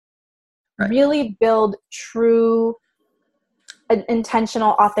Right. really build true,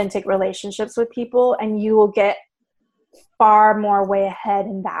 intentional, authentic relationships with people, and you will get far more way ahead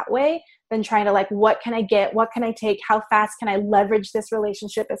in that way than trying to like, what can I get? What can I take? How fast can I leverage this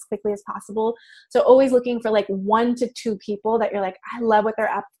relationship as quickly as possible? So always looking for like 1 to 2 people that you're like, I love what they're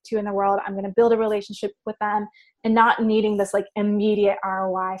up to in the world. I'm going to build a relationship with them, and not needing this like immediate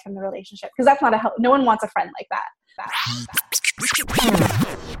ROI from the relationship. Because that's not no one wants a friend like that.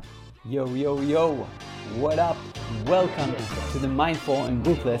 Yo, what up? Welcome to the Mindful and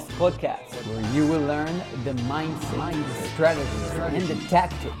Ruthless podcast, where you will learn the mindset, the strategies, and the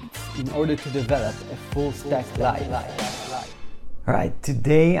tactics in order to develop a full stack life. All right,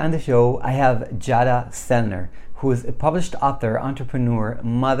 today on the show, I have Giada Sellner, who is a published author, entrepreneur,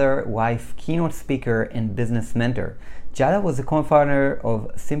 mother, wife, keynote speaker, and business mentor. Giada was the co-founder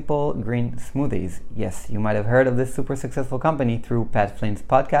of Simple Green Smoothies. Yes, you might have heard of this super successful company through Pat Flynn's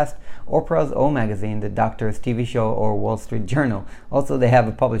podcast, Oprah's O Magazine, the Doctor's TV show, or Wall Street Journal. Also, they have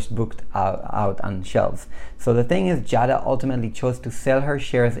a published book out on shelves. So the thing is, Giada ultimately chose to sell her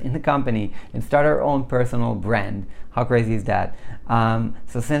shares in the company and start her own personal brand. How crazy is that?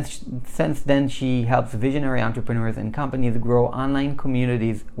 So since then, she helps visionary entrepreneurs and companies grow online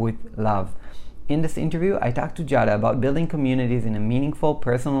communities with love. In this interview, I talked to Giada about building communities in a meaningful,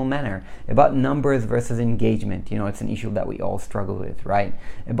 personal manner, about numbers versus engagement. You know, it's an issue that we all struggle with, right?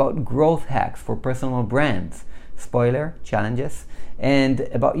 About growth hacks for personal brands, spoiler, challenges, and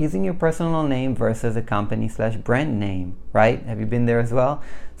about using your personal name versus a company/brand name, right? Have you been there as well?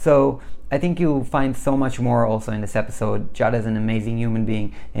 So I think you'll find so much more also in this episode. Giada is an amazing human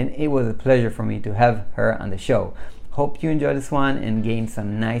being, and it was a pleasure for me to have her on the show. Hope you enjoy this one and gain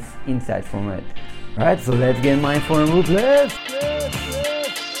some nice insights from it. Alright, so let's get mindful and ruthless.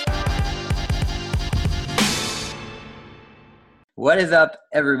 What is up,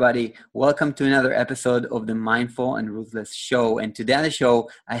 everybody? Welcome to another episode of the Mindful and Ruthless show. And today on the show,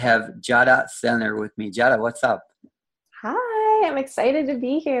 I have Giada Sellner with me. Giada, what's up? Hi, I'm excited to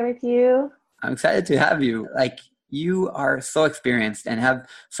be here with you. I'm excited to have you. Like, you are so experienced and have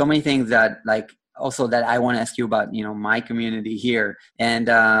so many things that also that I want to ask you about, you know, my community here. And,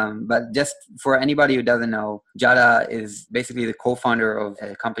 but just for anybody who doesn't know, Giada is basically the co-founder of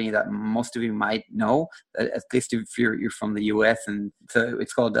a company that most of you might know, at least if you're from the US. And so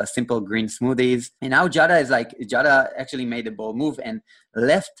it's called Simple Green Smoothies. And now Giada actually made a bold move and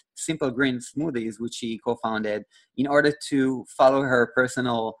left Simple Green Smoothies, which she co-founded, in order to follow her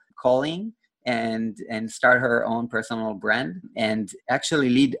personal calling and start her own personal brand and actually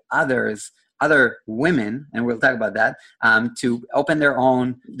lead other women, and we'll talk about that, to open their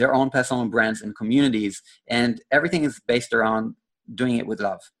own personal brands and communities. And everything is based around doing it with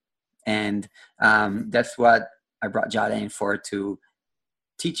love. And that's what I brought Giada in for, to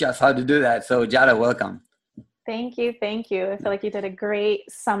teach us how to do that. So Giada, welcome. Thank you. I feel like you did a great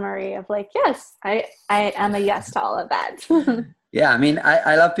summary of like, yes, I am a yes to all of that. Yeah, I mean,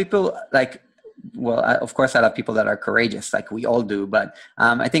 I love people like, of course, I love people that are courageous, like we all do. But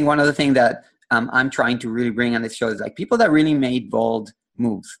I think one of the things that I'm trying to really bring on this show is like people that really made bold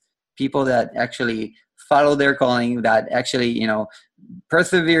moves, people that actually follow their calling, that actually, you know,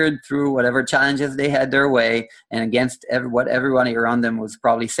 persevered through whatever challenges they had their way and against what everybody around them was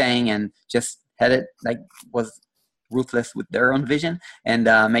probably saying, and just was ruthless with their own vision and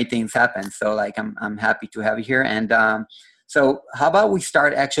made things happen. So like, I'm happy to have you here. And so how about we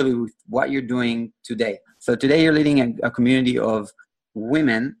start actually with what you're doing today? So today you're leading a community of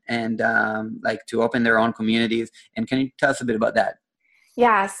women and to open their own communities. And can you tell us a bit about that?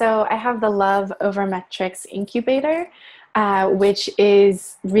 Yeah, so I have the Love Over Metrics Incubator, which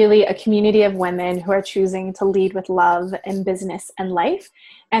is really a community of women who are choosing to lead with love in business and life.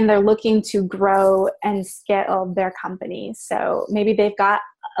 And they're looking to grow and scale their companies. So maybe they've got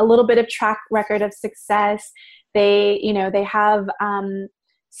a little bit of track record of success. They have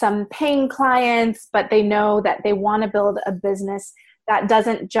some paying clients, but they know that they want to build a business that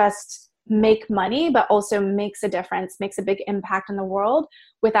doesn't just make money, but also makes a difference, makes a big impact in the world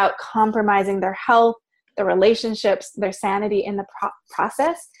without compromising their health, their relationships, their sanity in the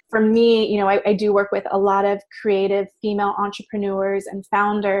process. For me, you know, I do work with a lot of creative female entrepreneurs and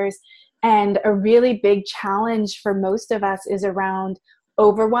founders, and a really big challenge for most of us is around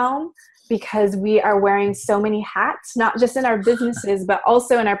overwhelm, because we are wearing so many hats, not just in our businesses, but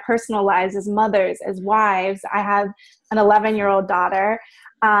also in our personal lives as mothers, as wives. I have an 11-year-old daughter,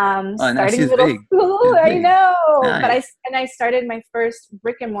 starting middle school. I know, nice. But I started my first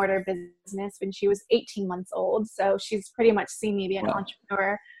brick and mortar business when she was 18 months old. So she's pretty much seen me be an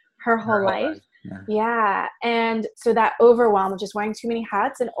entrepreneur her whole life. Yeah. And so that overwhelm of just wearing too many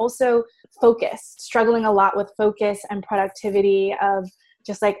hats, and also focus, struggling a lot with focus and productivity of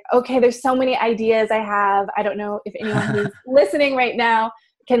just like, okay, there's so many ideas I have. I don't know if anyone who's listening right now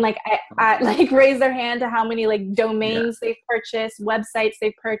can like, like raise their hand to how many like domains they've purchased, websites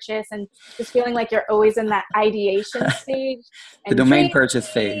they've purchased, and just feeling like you're always in that ideation stage. The And domain purchase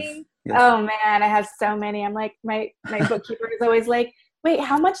phase. Yes. Oh man, I have so many. I'm like, my bookkeeper is always like, wait,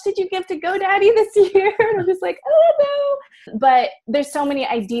 how much did you give to GoDaddy this year? And I'm just like, oh no. But there's so many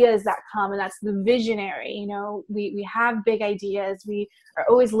ideas that come, and that's the visionary. You know, we have big ideas. We are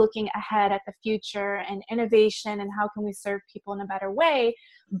always looking ahead at the future and innovation and how can we serve people in a better way.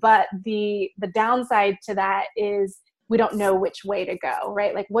 But the downside to that is we don't know which way to go,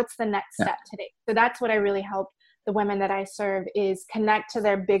 right? Like, what's the next step today? So that's what I really help the women that I serve, is connect to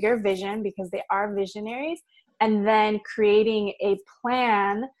their bigger vision, because they are visionaries, and then creating a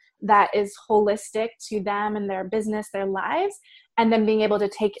plan that is holistic to them and their business, their lives, and then being able to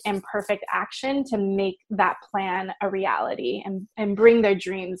take imperfect action to make that plan a reality and bring their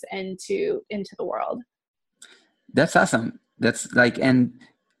dreams into the world. That's awesome. That's like, and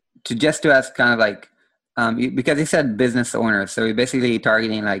to ask kind of like, because you said business owners, so you're basically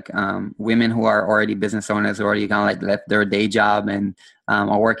targeting like women who are already business owners, who already kind of like left their day job and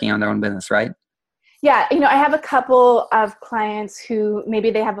are working on their own business, right? Yeah, you know, I have a couple of clients who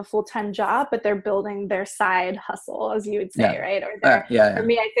maybe they have a full-time job, but they're building their side hustle, as you would say, right? Or for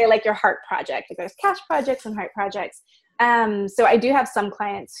me, I say like your heart project. Like there's cash projects and heart projects. So I do have some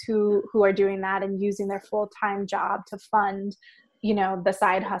clients who are doing that and using their full-time job to fund, you know, the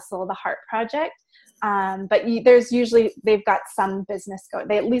side hustle, the heart project. But there's usually, they've got some business going.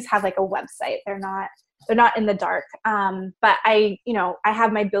 They at least have like a website. They're not in the dark. But I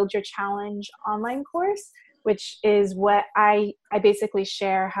have my Build Your Challenge online course, which is what I basically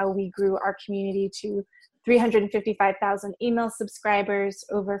share how we grew our community to 355,000 email subscribers,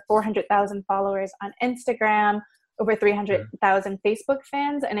 over 400,000 followers on Instagram, over 300,000 Facebook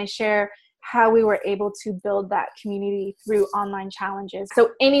fans. And I share how we were able to build that community through online challenges.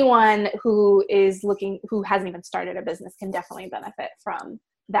 So anyone who hasn't even started a business can definitely benefit from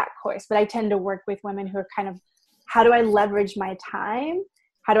that course. But I tend to work with women who are kind of, how do I leverage my time?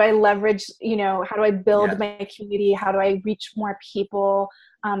 How do I leverage, how do I build my community? How do I reach more people?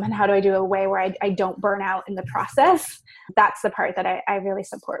 And how do I do it a way where I don't burn out in the process? That's the part that I really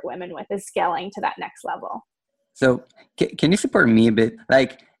support women with, is scaling to that next level. So can you support me a bit?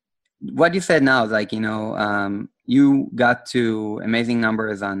 Like what you said now is like, you got to amazing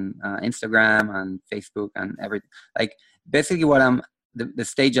numbers on Instagram, on Facebook, and everything. Like basically what the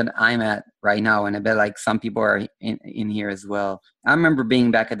stage that I'm at right now, and I bet like some people are in here as well. I remember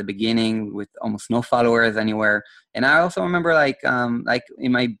being back at the beginning with almost no followers anywhere. And I also remember like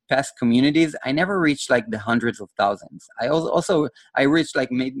in my past communities, I never reached like the hundreds of thousands. I reached like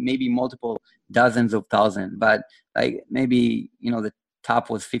maybe multiple dozens of thousands, but like maybe, the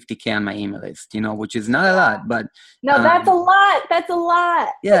top was 50K on my email list, which is not a lot, but no, that's a lot. That's a lot.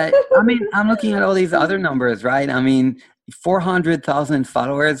 Yeah. I mean, I'm looking at all these other numbers, right? I mean, 400,000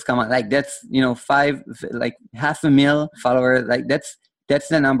 followers. Come on. Like that's, 500,000 followers. Like that's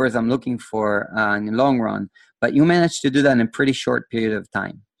the numbers I'm looking for in the long run, but you managed to do that in a pretty short period of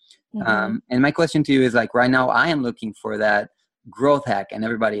time. Mm-hmm. And my question to you is like, right now I am looking for that growth hack, and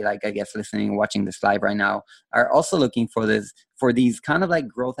everybody, like, I guess listening, watching this live right now, are also looking for these kind of like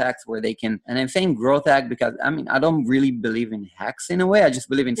growth hacks where they can, and I'm saying growth hack because I don't really believe in hacks in a way. I just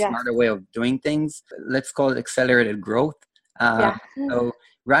believe in smarter way of doing things. Let's call it accelerated growth. So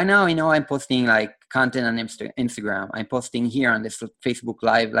right now, I'm posting like content on Instagram. I'm posting here on this Facebook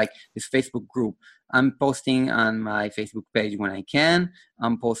Live, like this Facebook group. I'm posting on my Facebook page when I can.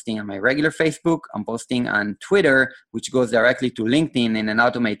 I'm posting on my regular Facebook. I'm posting on Twitter, which goes directly to LinkedIn in an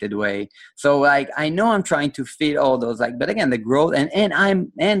automated way. So like, I know I'm trying to fit all those, like, but again, the growth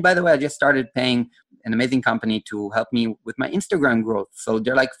and by the way, I just started paying an amazing company to help me with my Instagram growth. So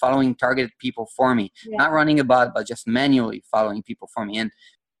they're like following targeted people for me, not running a bot, but just manually following people for me.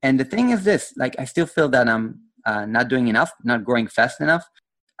 And the thing is this, like, I still feel that I'm not doing enough, not growing fast enough.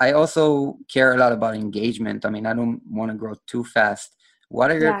 I also care a lot about engagement. I mean, I don't want to grow too fast.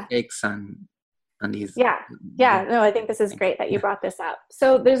 What are your takes on these? Yeah. No, I think this is great that you brought this up.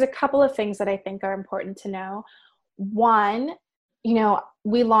 So there's a couple of things that I think are important to know. One,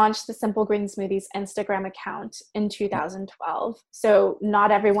 we launched the Simple Green Smoothies Instagram account in 2012. So not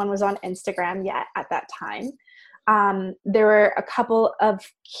everyone was on Instagram yet at that time. There were a couple of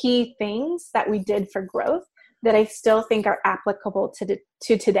key things that we did for growth. that I still think are applicable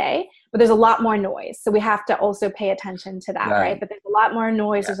to today, but there's a lot more noise. So we have to also pay attention to that, right? But there's a lot more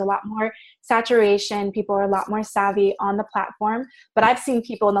noise. There's a lot more saturation. People are a lot more savvy on the platform. But I've seen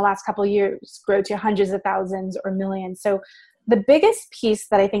people in the last couple of years grow to hundreds of thousands or millions. So the biggest piece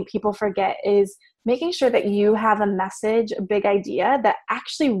that I think people forget is making sure that you have a message, a big idea that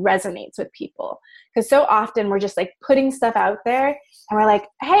actually resonates with people. Because so often we're just like putting stuff out there and we're like,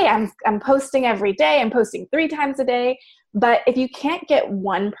 hey, I'm posting every day. I'm posting 3 times a day. But if you can't get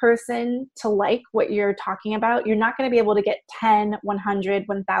one person to like what you're talking about, you're not going to be able to get 10, 100,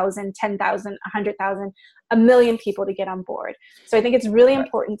 1,000, 10,000, 100,000, a million people to get on board. So I think it's really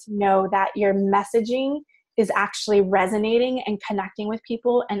important to know that your messaging is actually resonating and connecting with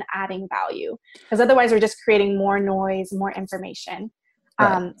people and adding value. Because otherwise we're just creating more noise, more information.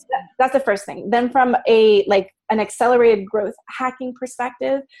 So that's the first thing. Then from an accelerated growth hacking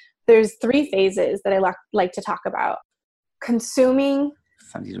perspective, there's 3 phases that I like to talk about: consuming,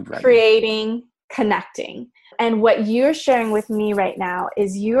 creating, connecting. And what you're sharing with me right now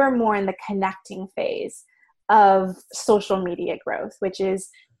is you are more in the connecting phase of social media growth, which is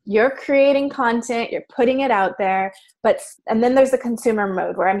you're creating content, you're putting it out there, and then there's the consumer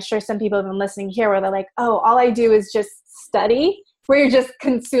mode where I'm sure some people have been listening here where they're like, oh, all I do is just study, where you're just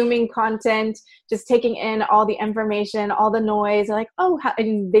consuming content, just taking in all the information, all the noise, and like,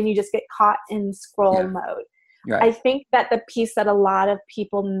 and then you just get caught in scroll mode. Right. I think that the piece that a lot of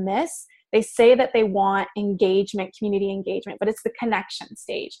people miss, they say that they want engagement, community engagement, but it's the connection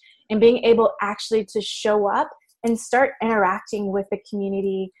stage and being able actually to show up and start interacting with the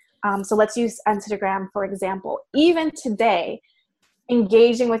community. So let's use Instagram, for example. Even today,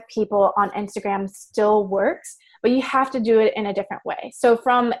 engaging with people on Instagram still works, but you have to do it in a different way. So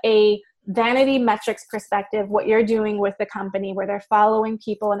from a vanity metrics perspective, what you're doing with the company where they're following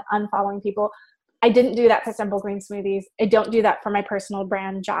people and unfollowing people, I didn't do that for Simple Green Smoothies. I don't do that for my personal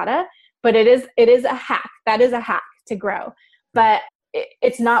brand, Jada, but it is a hack. That is a hack to grow. But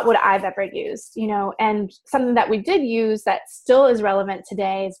it's not what I've ever used, and something that we did use that still is relevant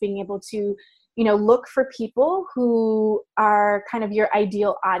today is being able to, look for people who are kind of your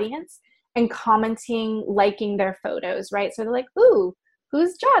ideal audience and commenting, liking their photos, right? So they're like, ooh,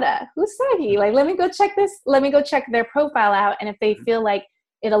 who's Jada? Who's Sagi? Like, let me go check this. Let me go check their profile out. And if they feel like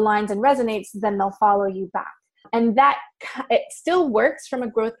it aligns and resonates, then they'll follow you back. And that it still works from a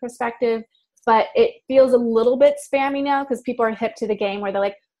growth perspective, but it feels a little bit spammy now because people are hip to the game where they're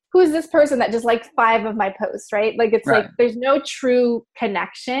like, who's this person that just liked 5 of my posts, right? Like, it's like, there's no true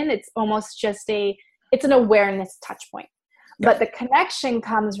connection. It's almost just it's an awareness touch point. But the connection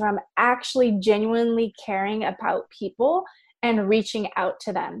comes from actually genuinely caring about people and reaching out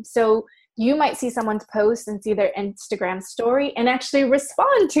to them. So you might see someone's post and see their Instagram story and actually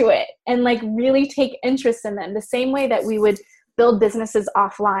respond to it and like really take interest in them. The same way that we would build businesses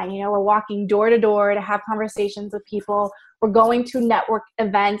offline. We're walking door to door to have conversations with people. We're going to network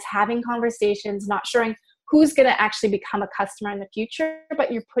events, having conversations, not sure who's going to actually become a customer in the future,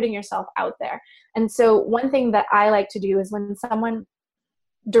 but you're putting yourself out there. And so one thing that I like to do is when someone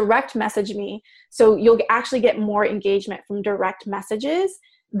direct message me, so you'll actually get more engagement from direct messages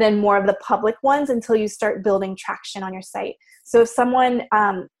than more of the public ones until you start building traction on your site. So if someone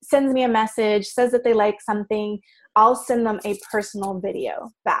sends me a message, says that they like something, I'll send them a personal video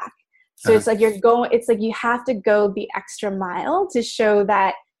back. So it's like you have to go the extra mile to show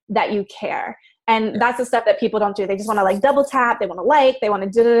that you care. And that's the stuff that people don't do. They just want to like double tap. They want to they want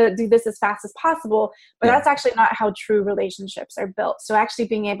to do this as fast as possible. But that's actually not how true relationships are built. So actually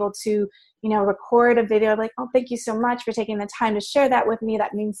being able to, record a video like, oh, thank you so much for taking the time to share that with me.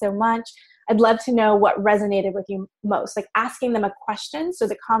 That means so much. I'd love to know what resonated with you most. Like asking them a question so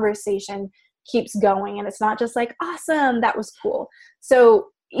the conversation keeps going. And it's not just like, awesome, that was cool. So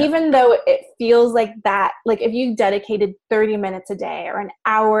even though it feels like that, like if you dedicated 30 minutes a day or an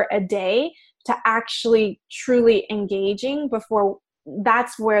hour a day to actually truly engaging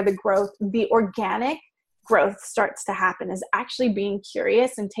that's where the organic growth starts to happen, is actually being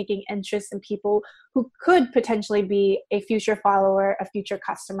curious and taking interest in people who could potentially be a future follower, a future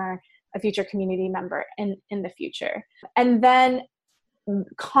customer, a future community member in the future. And then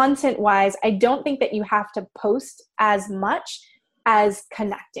content wise, I don't think that you have to post as much as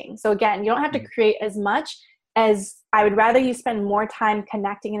connecting. So again, you don't have to create as much as I would rather you spend more time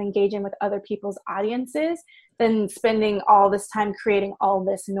connecting and engaging with other people's audiences than spending all this time creating all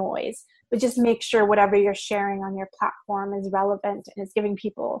this noise. But just make sure whatever you're sharing on your platform is relevant and is giving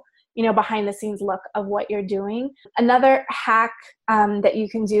people, behind the scenes look of what you're doing. Another hack that you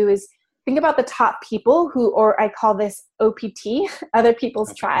can do is think about the top people or I call this OPT, other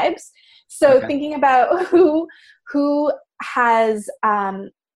people's tribes. So Okay. thinking about who has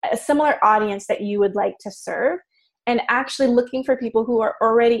a similar audience that you would like to serve, and actually looking for people who are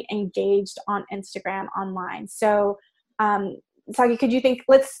already engaged on Instagram online. So Sagi, could you think,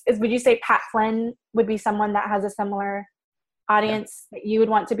 would you say Pat Flynn would be someone that has a similar audience that you would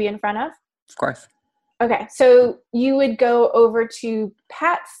want to be in front of? Of course. Okay, so you would go over to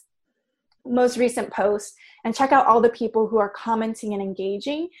Pat's most recent post and check out all the people who are commenting and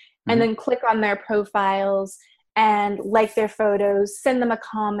engaging, and then click on their profiles and like their photos, send them a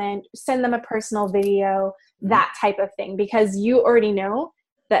comment, send them a personal video, that type of thing, because you already know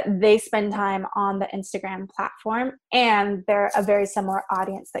that they spend time on the Instagram platform and they're a very similar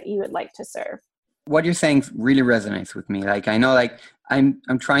audience that you would like to serve. What you're saying really resonates with me. Like, I know, like, I'm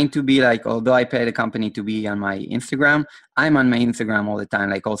trying to be like, although I pay the company to be on my Instagram, I'm on my Instagram all the time.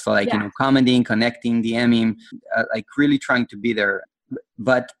 Like, also, like, commenting, connecting, DMing, like really trying to be there.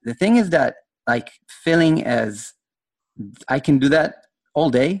 But the thing is that, like, feeling as I can do that all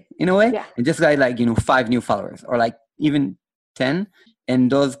day in a way, and just like 5 new followers, or like even 10.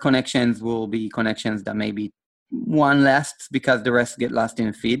 And those connections will be connections that maybe one lasts because the rest get lost in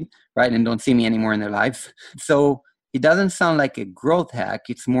the feed, right? And don't see me anymore in their lives. So it doesn't sound like a growth hack.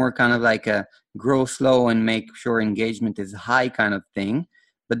 It's more kind of like a grow slow and make sure engagement is high kind of thing.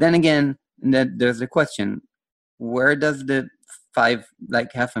 But then again, there's the question, where does the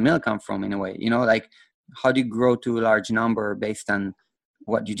 $500,000 come from in a way? Like, how do you grow to a large number based on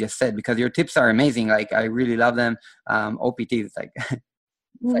what you just said? Because your tips are amazing. Like, I really love them. OPT is like,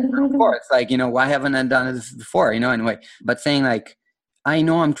 of course, like, why haven't I done this before, anyway. But saying like, I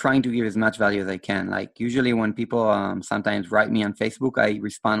know I'm trying to give as much value as I can. Like, usually when people sometimes write me on Facebook, I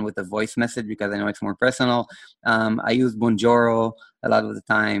respond with a voice message because I know it's more personal. I use Bonjoro a lot of the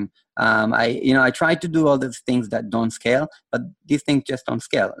time. I try to do all these things that don't scale, but these things just don't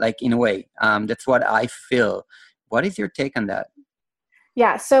scale, like, in a way. That's what I feel. What is your take on that?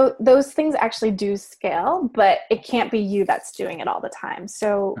 Yeah, so those things actually do scale, but it can't be you that's doing it all the time.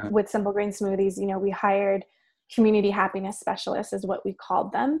 So with Simple Green Smoothies, we hired community happiness specialists, is what we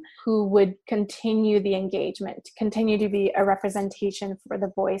called them, who would continue the engagement, continue to be a representation for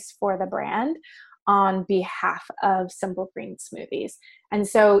the voice for the brand on behalf of Simple Green Smoothies. And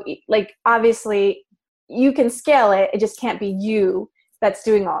so, like, obviously you can scale it, it just can't be you that's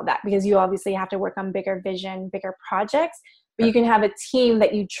doing all that, because you obviously have to work on bigger vision, bigger projects. But you can have a team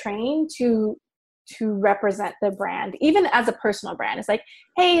that you train to represent the brand, even as a personal brand. It's like,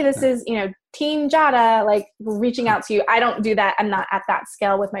 hey, this is, Team Jada, like, reaching out to you. I don't do that. I'm not at that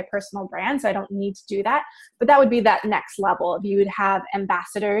scale with my personal brand, so I don't need to do that. But that would be that next level. If you would have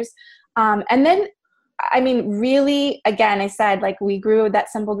ambassadors. And then, I mean, really, again, I said, like, we grew that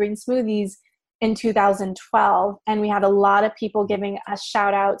Simple Green Smoothies in 2012, and we had a lot of people giving us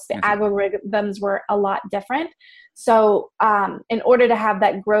shout outs. The algorithms were a lot different. So in order to have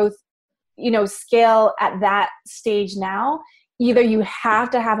that growth, scale at that stage now, either you have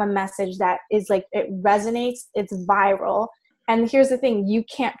to have a message that is like, it resonates, it's viral. And here's the thing, you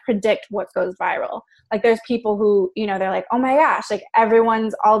can't predict what goes viral. Like, there's people who, they're like, oh my gosh, like,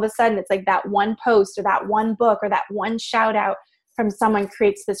 everyone's all of a sudden, it's like that one post or that one book or that one shout out from someone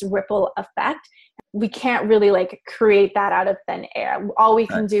creates this ripple effect. We can't really like create that out of thin air. All we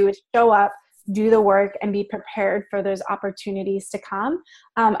can do is show up, do the work, and be prepared for those opportunities to come.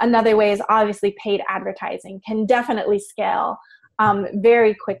 Another way is obviously paid advertising can definitely scale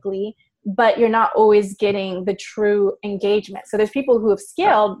very quickly, but you're not always getting the true engagement. So there's people who have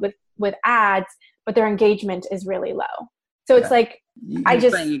scaled with ads, but their engagement is really low. So it's like,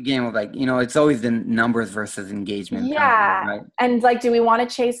 You're playing a game of like, it's always the numbers versus engagement. Yeah. Right? And like, do we want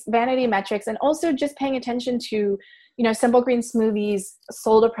to chase vanity metrics? And also just paying attention to, Simple Green Smoothies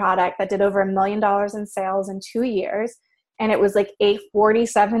sold a product that did over $1 million in sales in 2 years. And it was like a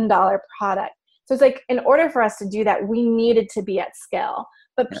 $47 product. So it's like, in order for us to do that, we needed to be at scale.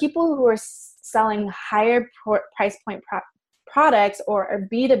 But people who are selling higher price point products or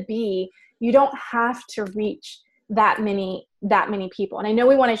B2B, you don't have to reach that many people. And I know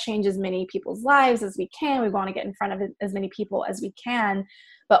we want to change as many people's lives as we can. We want to get in front of as many people as we can.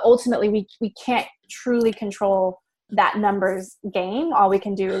 But ultimately, we can't truly control that numbers game. All we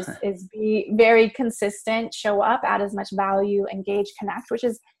can do is be very consistent, show up, add as much value, engage, connect, which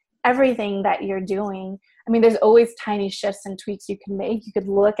is everything that you're doing. I mean, there's always tiny shifts and tweaks you can make. You could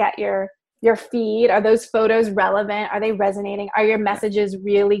look at your feed. Are those photos relevant? Are they resonating? Are your messages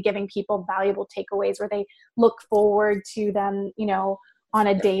really giving people valuable takeaways where they look forward to them, on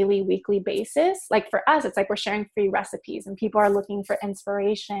a daily, weekly basis? Like, for us, it's like we're sharing free recipes and people are looking for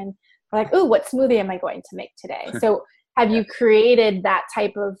inspiration. We're like, ooh, what smoothie am I going to make today? So have you created that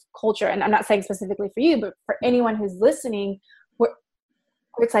type of culture? And I'm not saying specifically for you, but for anyone who's listening, where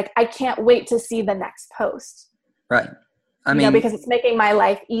it's like, I can't wait to see the next post. Right. I mean, because it's making my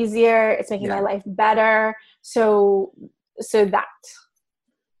life easier. It's making my life better. So that.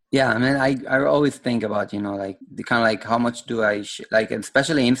 Yeah. I mean, I always think about, like the kind of like, how much do I like,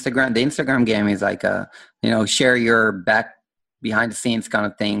 especially Instagram, the Instagram game is like share your behind the scenes kind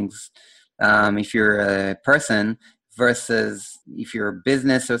of things. If you're a person versus if you're a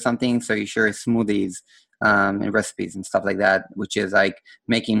business or something, so you share smoothies and recipes and stuff like that, which is like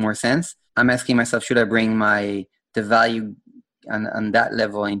making more sense. I'm asking myself, should I bring the value on that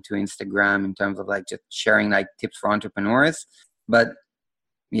level into Instagram in terms of like just sharing like tips for entrepreneurs? But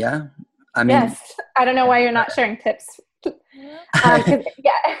yeah, I mean, yes, I don't know why you're not sharing tips.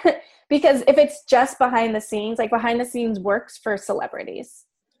 Because if it's just behind the scenes, like behind the scenes works for celebrities.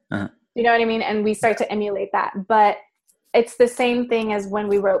 Uh-huh. You know what I mean? And we start to emulate that. But it's the same thing as when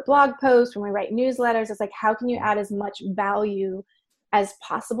we wrote blog posts, when we write newsletters. It's like, how can you add as much value as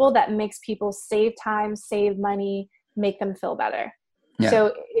possible that makes people save time, save money, make them feel better? Yeah.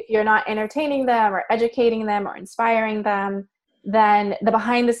 So if you're not entertaining them or educating them or inspiring them, then the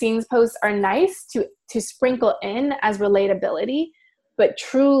behind the scenes posts are nice to sprinkle in as relatability. But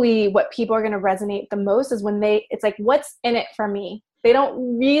truly what people are going to resonate the most is when it's like, what's in it for me? They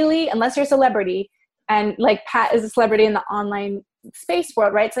don't really, unless you're a celebrity, and like Pat is a celebrity in the online space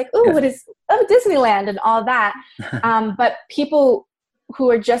world, right? It's like, what is Disneyland and all that. But people who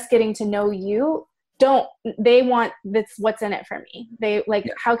are just getting to know you, they want this, what's in it for me? They like,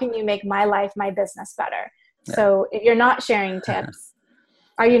 how can you make my life, my business better? Yeah. So if you're not sharing tips,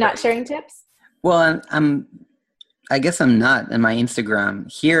 are you not sharing tips? Well, I guess I'm not in my Instagram.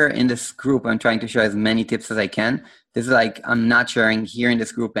 Here in this group, I'm trying to share as many tips as I can. This is like, I'm not sharing here in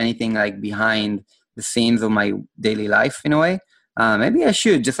this group anything like behind the scenes of my daily life in a way. Maybe I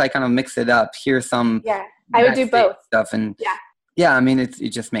should just like kind of mix it up. Here's some I would do both stuff. And I mean, it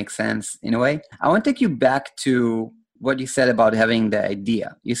just makes sense in a way. I want to take you back to what you said about having the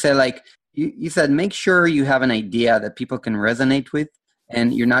idea. You said like, you said, make sure you have an idea that people can resonate with,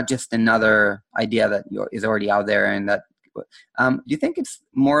 and you're not just another idea that is already out there. And that, do you think it's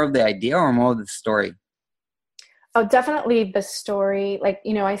more of the idea or more of the story? Oh, definitely the story. Like,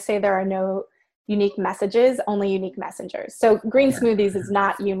 I say there are no unique messages, only unique messengers. So green smoothies is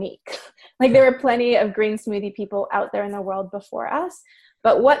not unique. Like there were plenty of green smoothie people out there in the world before us.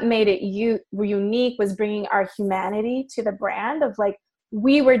 But what made it unique was bringing our humanity to the brand of like,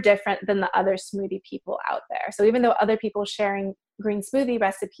 we were different than the other smoothie people out there. So even though other people sharing green smoothie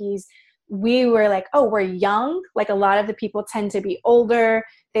recipes, we were like, we're young. Like a lot of the people tend to be older.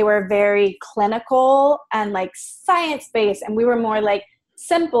 They were very clinical and like science-based. And we were more like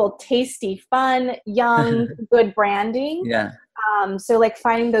simple, tasty, fun, young, good branding. Yeah. So like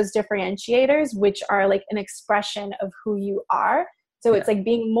finding those differentiators, which are like an expression of who you are. So it's like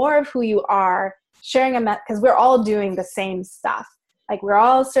being more of who you are, sharing because we're all doing the same stuff. Like we're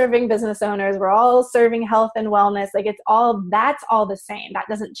all serving business owners. We're all serving health and wellness. Like that's all the same. That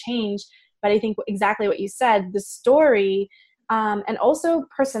doesn't change. But I think exactly what you said, the story, and also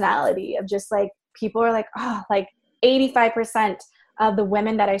personality of just like, people are like, like 85% of the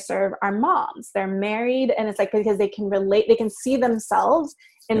women that I serve are moms. They're married. And it's like, because they can relate, they can see themselves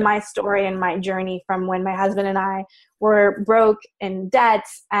in my story and my journey from when my husband and I were broke in debt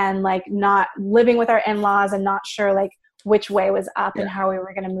and like not living with our in-laws and not sure like which way was up and how we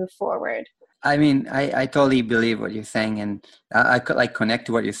were going to move forward. I mean, I totally believe what you're saying, and I could like connect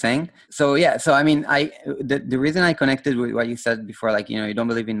to what you're saying. So I mean, the reason I connected with what you said before, like, you don't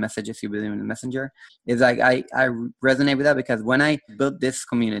believe in messages, you believe in the messenger, is like I resonate with that, because when I built this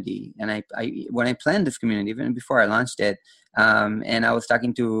community and when I planned this community, even before I launched it, and I was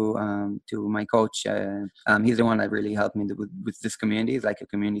talking to my coach, he's the one that really helped me with this community. He's like a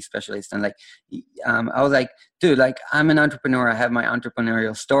community specialist, and like I was like, dude, like I'm an entrepreneur, I have my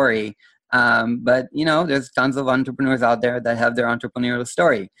entrepreneurial story. But there's tons of entrepreneurs out there that have their entrepreneurial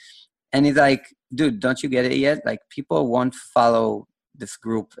story. And he's like, dude, don't you get it yet? Like people won't follow this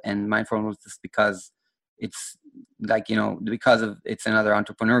group and Mindfulness just because it's like, because of it's another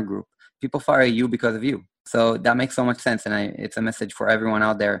entrepreneur group. People follow you because of you. So that makes so much sense. And it's a message for everyone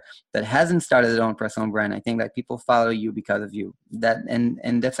out there that hasn't started their own personal brand. I think that people follow you because of you.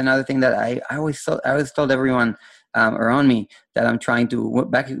 And that's another thing that I always told everyone around me, that I'm trying to,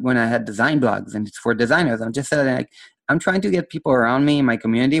 back when I had design blogs and it's for designers, I'm just saying like, I'm trying to get people around me in my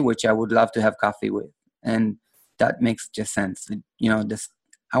community, which I would love to have coffee with. And that makes just sense.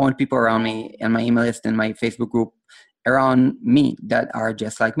 I want people around me and my email list and my Facebook group around me that are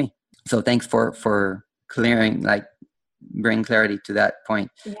just like me. So thanks for clearing, like bring clarity to that point.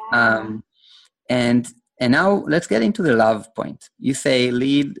 Yeah. And now let's get into the love point. You say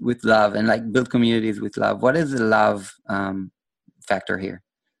lead with love and like build communities with love. What is the love factor here?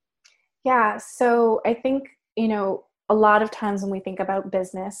 Yeah. So I think, a lot of times when we think about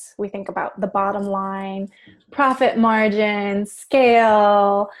business, we think about the bottom line, profit margin,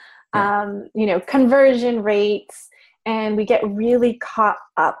 scale, conversion rates, and we get really caught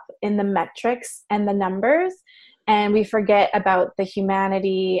up in the metrics and the numbers. And we forget about the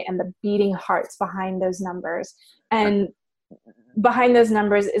humanity and the beating hearts behind those numbers. And behind those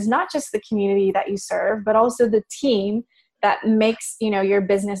numbers is not just the community that you serve, but also the team that makes, your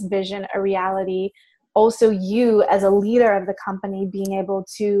business vision a reality. Also you as a leader of the company being able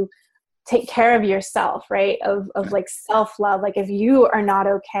to take care of yourself, right? Of like self-love. Like if you are not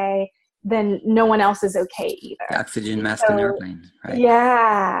okay, then no one else is okay either. The oxygen mask on your plane, right?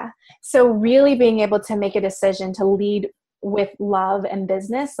 Yeah. So really being able to make a decision to lead with love and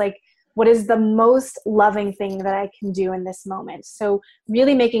business, like what is the most loving thing that I can do in this moment? So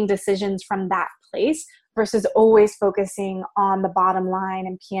really making decisions from that place versus always focusing on the bottom line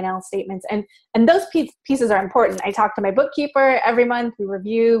and P&L statements. And those pieces are important. I talk to my bookkeeper every month. We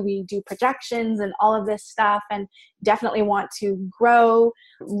review, we do projections and all of this stuff, and definitely want to grow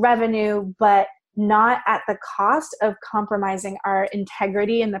revenue, but not at the cost of compromising our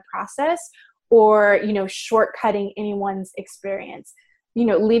integrity in the process or, shortcutting anyone's experience.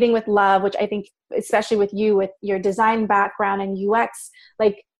 Leading with love, which I think, especially with you, with your design background and UX,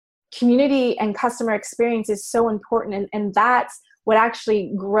 like community and customer experience is so important. And that's what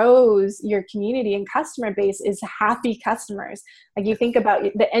actually grows your community and customer base is happy customers. Like you think about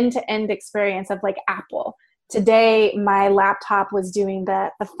the end-to-end experience of like Apple. Today, my laptop was doing the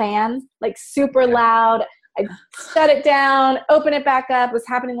fan, like super loud. I shut it down, open it back up. It was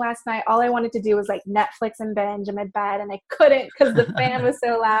happening last night. All I wanted to do was like Netflix and binge in my bed, and I couldn't because the fan was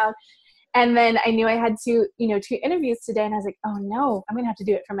so loud. And then I knew I had two interviews today, and I was like, oh no, I'm going to have to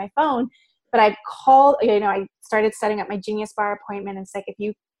do it from my phone. But I called, I started setting up my Genius Bar appointment, and it's like, if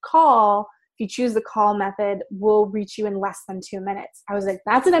you choose the call method, we'll reach you in less than 2 minutes. I was like,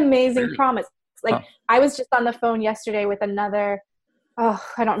 that's an amazing promise. Like I was just on the phone yesterday with another, I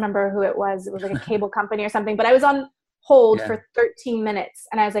don't remember who it was. It was like a cable company or something, but I was on hold for 13 minutes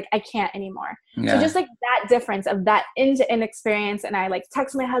and I was like, I can't anymore. So just like that difference of that end-to-end experience. And I like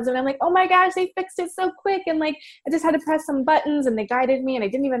text my husband. I'm like, oh my gosh, they fixed it so quick. And like, I just had to press some buttons and they guided me and I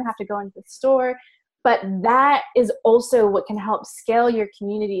didn't even have to go into the store. But that is also what can help scale your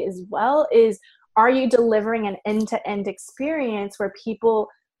community as well is, are you delivering an end-to-end experience where people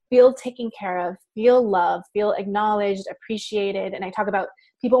feel taken care of, feel loved, feel acknowledged, appreciated. And I talk about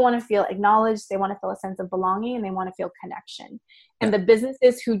people want to feel acknowledged, they want to feel a sense of belonging, and they want to feel connection. And the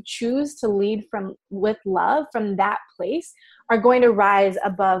businesses who choose to lead with love from that place are going to rise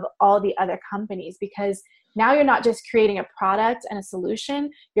above all the other companies, because now you're not just creating a product and a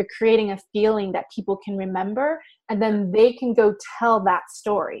solution, you're creating a feeling that people can remember, and then they can go tell that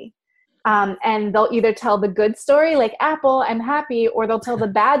story. And they'll either tell the good story, like Apple, I'm happy, or they'll tell the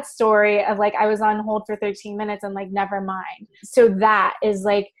bad story of like, I was on hold for 13 minutes and like, never mind. So that is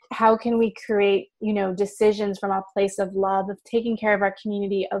like, how can we create, decisions from a place of love, of taking care of our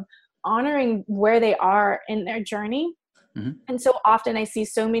community, of honoring where they are in their journey. Mm-hmm. And so often I see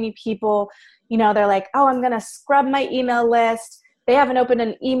so many people, they're like, oh, I'm going to scrub my email list. They haven't opened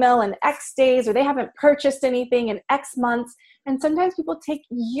an email in X days, or they haven't purchased anything in X months. And sometimes people take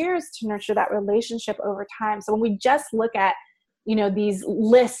years to nurture that relationship over time. So when we just look at, these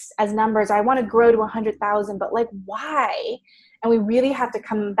lists as numbers, I want to grow to 100,000, but like, why? And we really have to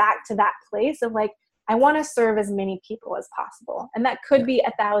come back to that place of like, I want to serve as many people as possible. And that could be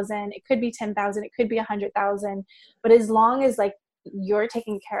 1,000, it could be 10,000, it could be 100,000. But as long as like you're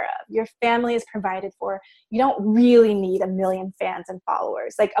taken care of, your family is provided for, you don't really need 1 million fans and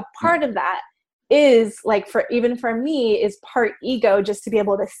followers. Like a part of that is like, even for me, is part ego, just to be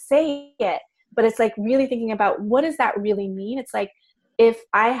able to say it. But it's like really thinking about, what does that really mean? It's like, if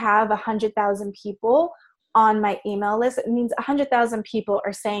I have 100,000 people on my email list, it means 100,000 people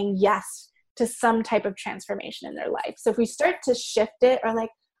are saying yes to some type of transformation in their life. So if we start to shift it, or like,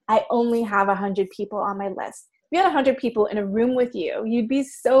 I only have 100 people on my list. If you had 100 people in a room with you, you'd be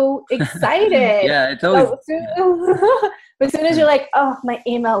so excited. It's always. But as soon as you're like, oh, my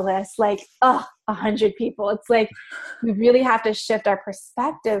email list, like, 100 people. It's like, we really have to shift our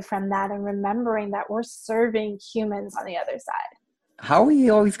perspective from that and remembering that we're serving humans on the other side. How are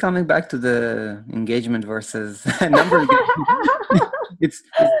you always coming back to the engagement versus number engagement? it's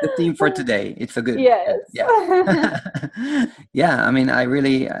the theme for today. It's a good, Yes. yeah. Yeah. I mean, I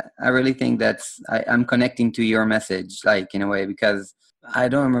really think I'm connecting to your message, like in a way, because I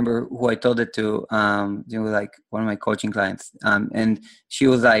don't remember who I told it to. It was like one of my coaching clients. And she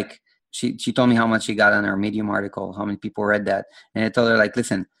was like, she told me how much she got on her Medium article, how many people read that. And I told her, like,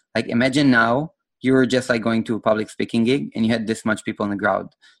 listen, like, imagine now you were just like going to a public speaking gig and you had this much people in the crowd.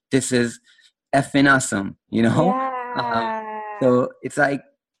 This is effing awesome, you know? Yeah. So it's like,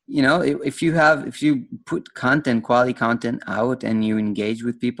 you know, if you put quality content out and you engage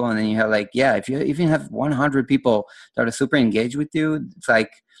with people, and then you have like, yeah, if you even have 100 people that are super engaged with you, it's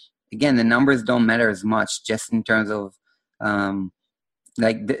like, again, the numbers don't matter as much, just in terms of,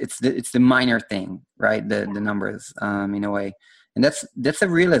 it's the minor thing, right? The numbers, in a way. And that's a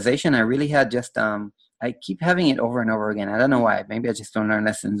realization I really had. Just I keep having it over and over again. I don't know why. Maybe I just don't learn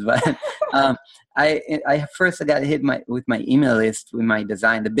lessons. But I first got hit with my email list, with my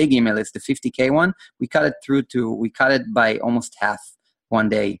design, the big email list, the 50K one. We cut it by almost half one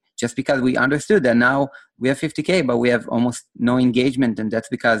day, just because we understood that now we have 50K, but we have almost no engagement. And that's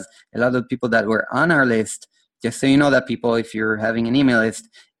because a lot of people that were on our list, just so you know, that people, if you're having an email list,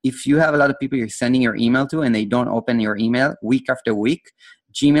 if you have a lot of people you're sending your email to and they don't open your email week after week,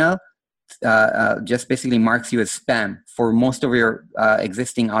 Gmail just basically marks you as spam for most of your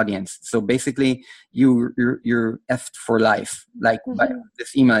existing audience. So basically you're effed for life, like by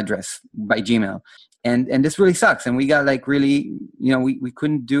this email address, by Gmail. And this really sucks. And we got like really, you know, we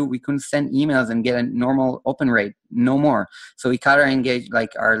couldn't send emails and get a normal open rate, no more. So we cut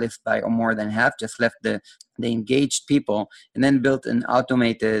our list by more than half, just left the engaged people, and then built an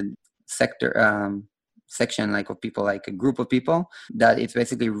automated section, like, of people, like a group of people that it's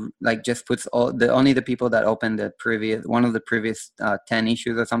basically like just puts only the people that opened one of the previous 10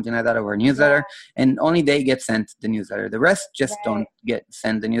 issues or something like that of our newsletter, and only they get sent the newsletter. The rest just don't get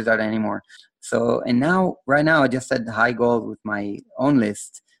sent the newsletter anymore. So, and right now I just set high goals with my own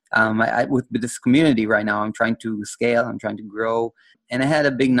list. With this community right now, I'm trying to scale, I'm trying to grow, and I had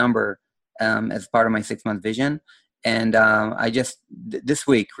a big number as part of my 6-month vision. And I just, this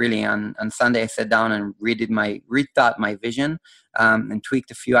week, really, on Sunday, I sat down and rethought my vision and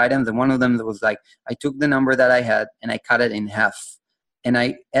tweaked a few items. And one of them was like, I took the number that I had and I cut it in half. And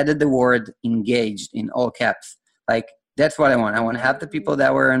I added the word engaged in all caps. Like, that's what I want. I want to have the people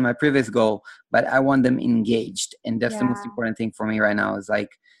that were in my previous goal, but I want them engaged. And that's the most important thing for me right now, is like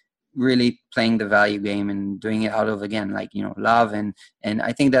really playing the value game and doing it out of, again, like, you know, love. And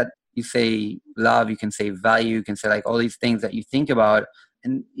I think that you say love, you can say value, you can say like all these things that you think about,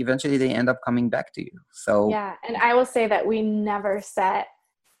 and eventually they end up coming back to you. So yeah. And I will say that we never set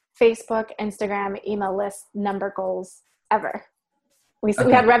Facebook, Instagram, email list number goals ever. We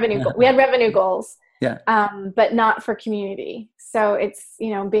had revenue goals. Yeah. But not for community. So it's,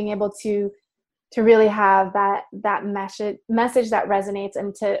 you know, being able to really have that message that resonates,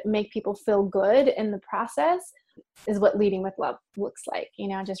 and to make people feel good in the process, is what leading with love looks like. You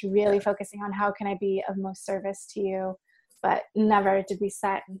know, just really focusing on how can I be of most service to you, but never did we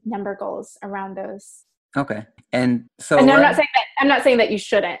set number goals around those. Okay. And so, and I'm not saying that you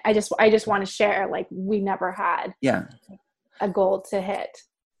shouldn't. I just want to share, like, we never had a goal to hit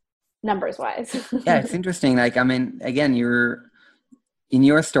numbers wise. Yeah, it's interesting. Like, I mean, again, in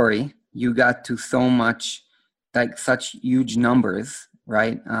your story, you got to so much, like, such huge numbers,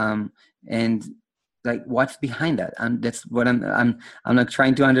 right? And like, what's behind that? And that's what I'm like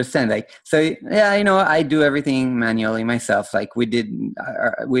trying to understand. Like, so yeah, you know, I do everything manually myself. Like, we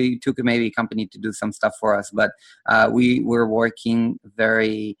took maybe a company to do some stuff for us, but we were working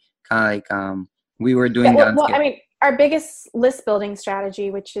very kind of like we were doing well, I mean, our biggest list building strategy,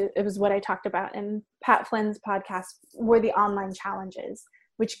 which it was what I talked about in Pat Flynn's podcast, were the online challenges,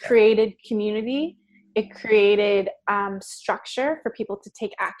 which created community. It created structure for people to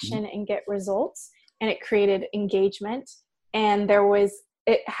take action and get results. And it created engagement. And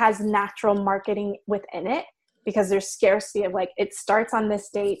it has natural marketing within it, because there's scarcity of, like, it starts on this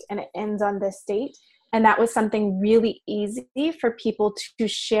date and it ends on this date. And that was something really easy for people to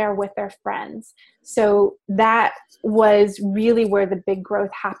share with their friends. So that was really where the big growth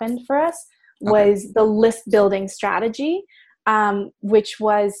happened for us, was the list building strategy, which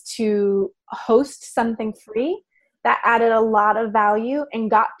was to host something free that added a lot of value and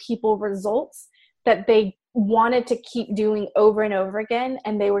got people results that they wanted to keep doing over and over again.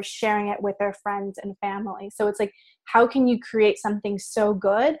 And they were sharing it with their friends and family. So it's like, how can you create something so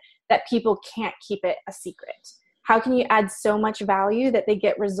good that people can't keep it a secret? How can you add so much value that they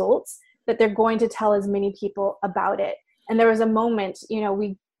get results that they're going to tell as many people about it? And there was a moment, you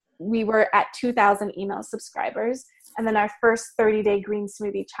know, we were at 2,000 email subscribers. And then our first 30-day green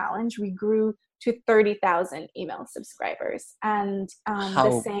smoothie challenge, we grew to 30,000 email subscribers. And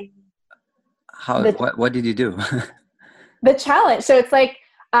the same. What did you do? The challenge. So it's like,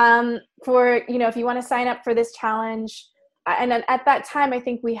 for, if you want to sign up for this challenge, and at that time, I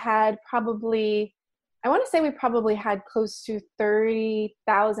think we had probably close to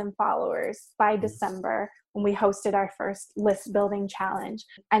 30,000 followers by December when we hosted our first list building challenge.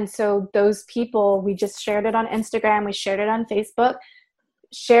 And so those people, we just shared it on Instagram, we shared it on Facebook.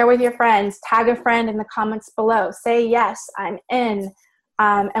 Share with your friends, tag a friend in the comments below, say, yes, I'm in.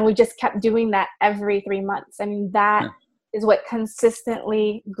 And we just kept doing that every 3 months. I mean, that is what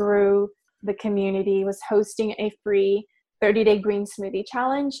consistently grew the community, was hosting a free 30-day green smoothie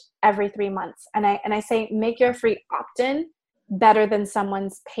challenge every 3 months. And I say, make your free opt-in better than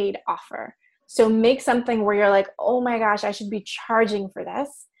someone's paid offer. So make something where you're like, oh my gosh, I should be charging for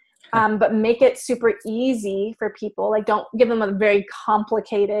this. But make it super easy for people. Like, don't give them a very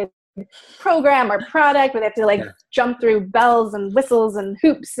complicated program or product where they have to jump through bells and whistles and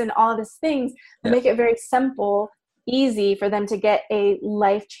hoops and all these things. Make it very simple, easy for them to get a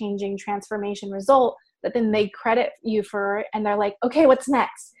life-changing transformation result that then they credit you for, and they're like, okay, what's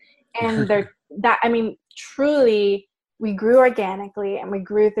next? And truly, we grew organically and we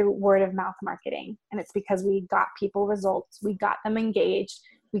grew through word of mouth marketing. And it's because we got people results, we got them engaged,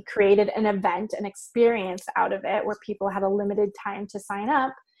 we created an event, an experience out of it where people had a limited time to sign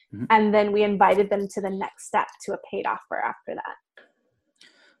up. And then we invited them to the next step, to a paid offer after that.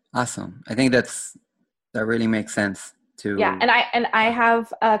 Awesome. I think that really makes sense too. Yeah. And I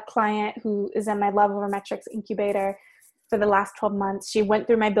have a client who is in my Love Over Metrics incubator for the last 12 months. She went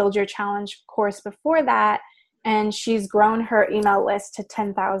through my Build Your Challenge course before that, and she's grown her email list to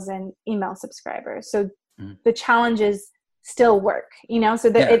 10,000 email subscribers. So the challenges still work,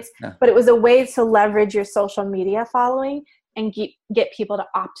 but it was a way to leverage your social media following and get people to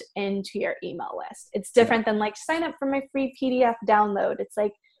opt into your email list. It's different than like, sign up for my free PDF download. It's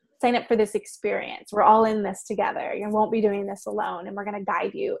like, sign up for this experience. We're all in this together. You won't be doing this alone, and we're going to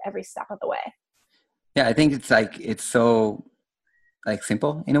guide you every step of the way. Yeah, I think it's so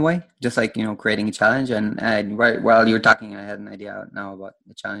simple in a way, just creating a challenge. And right while you were talking, I had an idea now about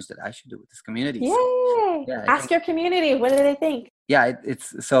the challenge that I should do with this community. Yay! So, Ask your community, what do they think? Yeah,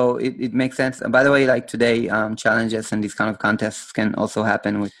 it makes sense. And by the way, like today, challenges and these kind of contests can also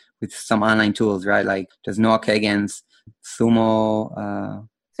happen with some online tools, right? Like there's Noah Kagan's Sumo.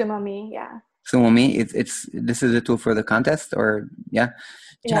 SumoMe, yeah. SumoMe, this is a tool for the contest, or we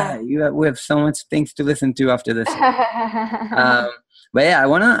have so much things to listen to after this. But yeah, I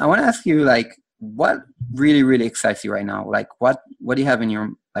wanna ask you, like, what really, really excites you right now? Like, what do you have in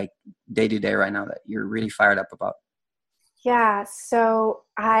your day to day right now that you're really fired up about? Yeah, so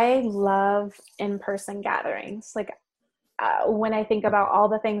I love in-person gatherings. Like, when I think about all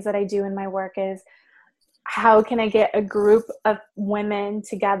the things that I do in my work, is how can I get a group of women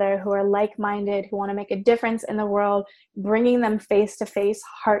together who are like-minded, who want to make a difference in the world, bringing them face-to-face,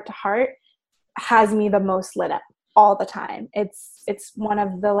 heart-to-heart, has me the most lit up all the time. It's one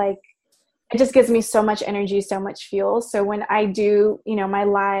of the, it just gives me so much energy, so much fuel. So when I do, my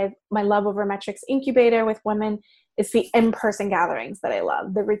Love Over Metrics incubator with women, it's the in-person gatherings that I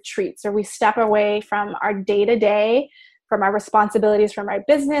love, the retreats, where we step away from our day-to-day, from our responsibilities from our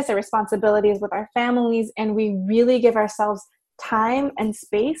business, our responsibilities with our families, and we really give ourselves time and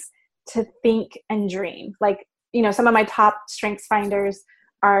space to think and dream. Some of my top strengths finders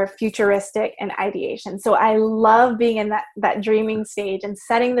are futuristic and ideation. So I love being in that dreaming stage and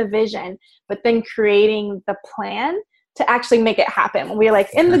setting the vision, but then creating the plan to actually make it happen. We're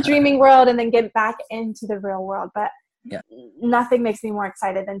in the dreaming world and then get back into the real world. But nothing makes me more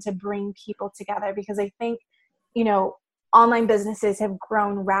excited than to bring people together, because I think, online businesses have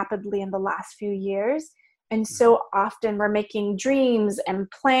grown rapidly in the last few years. And so often we're making dreams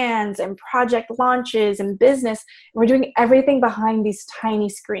and plans and project launches and business. We're doing everything behind these tiny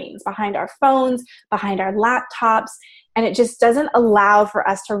screens, behind our phones, behind our laptops. And it just doesn't allow for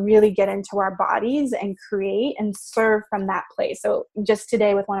us to really get into our bodies and create and serve from that place. So just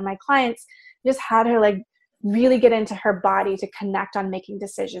today with one of my clients, just had her really get into her body to connect on making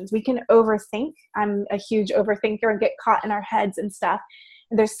decisions. We can overthink. I'm a huge overthinker and get caught in our heads and stuff.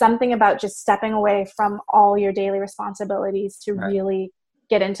 And there's something about just stepping away from all your daily responsibilities to really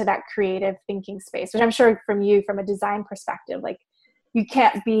get into that creative thinking space, which I'm sure from you, from a design perspective, you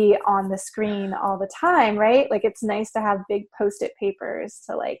can't be on the screen all the time, right? It's nice to have big Post-it papers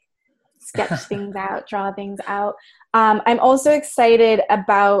to sketch things out, draw things out. I'm also excited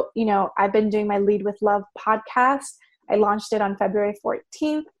about, I've been doing my Lead with Love podcast. I launched it on February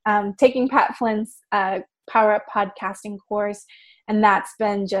 14th, taking Pat Flynn's Power Up Podcasting course. And that's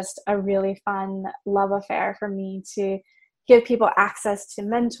been just a really fun love affair for me to give people access to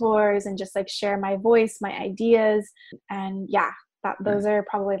mentors and just like share my voice, my ideas. And yeah, those are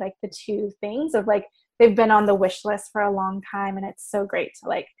probably like the two things of like, they've been on the wish list for a long time. And it's so great to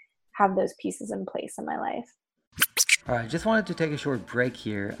like have those pieces in place in my life. All right, just wanted to take a short break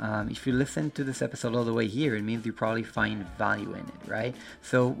here. If you listen to this episode all the way here, it means you probably find value in it, right?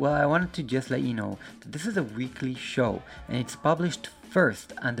 So, well, I wanted to just let you know that this is a weekly show, and it's published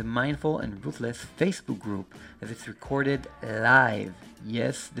first on the Mindful and Ruthless Facebook group, as it's recorded live.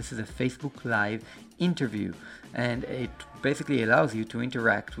 Yes, this is a Facebook Live interview, and it basically allows you to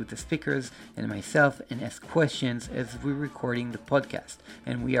interact with the speakers and myself and ask questions as we're recording the podcast,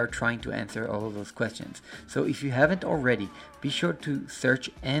 and we are trying to answer all of those questions. So if you haven't already, be sure to search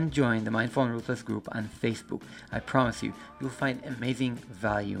and join the Mindful and Ruthless group on Facebook. I promise you'll find amazing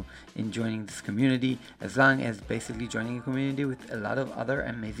value in joining this community, as long as basically joining a community with a lot of other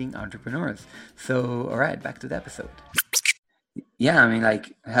amazing entrepreneurs. So all right, back to the episode. Yeah, I mean,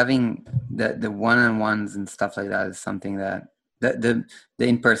 like having the one-on-ones and stuff like that is something that the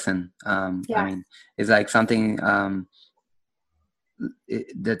in-person, I mean, is like something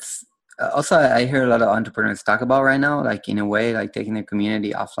that's also I hear a lot of entrepreneurs talk about right now, like in a way, like taking their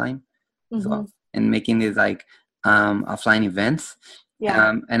community offline as well, and making these like offline events.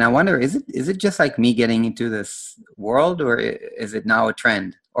 Yeah. And I wonder, is it just like me getting into this world, or is it now a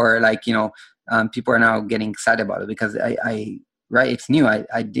trend, or like, you know, people are now getting excited about it because right, it's new. I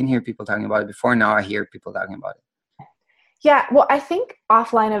didn't hear people talking about it before. Now I hear people talking about it. Yeah, well, I think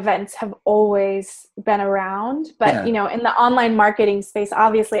offline events have always been around, but you know, in the online marketing space,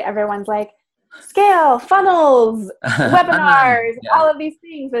 obviously everyone's like scale, funnels, webinars, all of these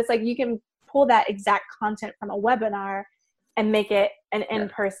things. But it's like you can pull that exact content from a webinar and make it an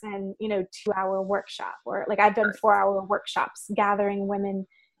in-person, you know, 2-hour workshop, or like I've done 4-hour workshops gathering women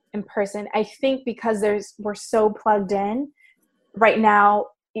in person. I think because we're so plugged in right now,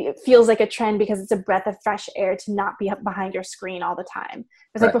 it feels like a trend because it's a breath of fresh air to not be up behind your screen all the time.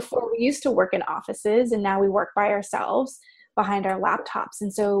 It's like before we used to work in offices, and now we work by ourselves behind our laptops.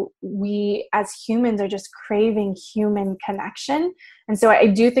 And so we as humans are just craving human connection. And so I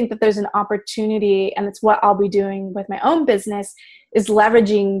do think that there's an opportunity, and it's what I'll be doing with my own business, is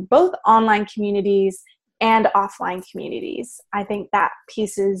leveraging both online communities and offline communities. I think that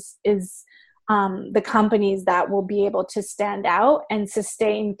piece is the companies that will be able to stand out and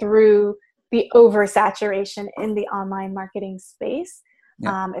sustain through the oversaturation in the online marketing space.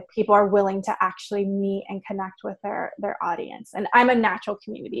 If people are willing to actually meet and connect with their audience. And I'm a natural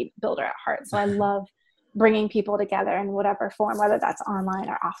community builder at heart. So I love bringing people together in whatever form, whether that's online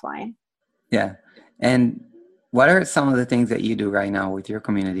or offline. Yeah. And what are some of the things that you do right now with your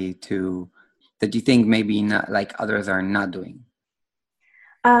community that you think maybe not like others are not doing?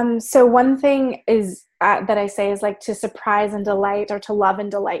 So one thing is that I say is like to surprise and delight, or to love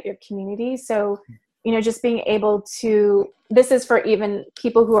and delight your community. So, you know, just being able to, this is for even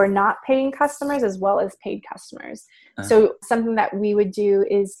people who are not paying customers as well as paid customers. So something that we would do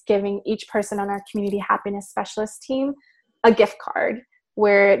is giving each person on our community happiness specialist team a gift card,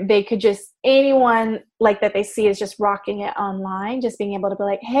 where they could just, anyone like that they see is just rocking it online, just being able to be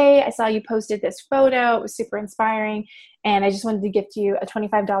like, hey, I saw you posted this photo. It was super inspiring. And I just wanted to gift you a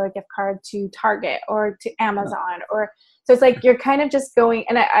 $25 gift card to Target or to Amazon. Or so it's like you're kind of just going,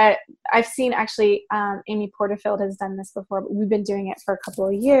 and I've seen actually Amy Porterfield has done this before, but we've been doing it for a couple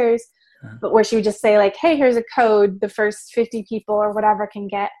of years, but where she would just say like, hey, here's a code. The first 50 people or whatever can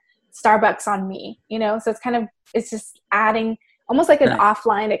get Starbucks on me, you know? So it's just adding almost like an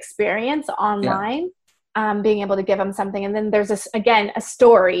offline experience online, being able to give them something. And then there's a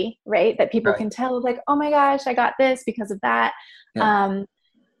story, right, that people can tell, like, oh my gosh, I got this because of that.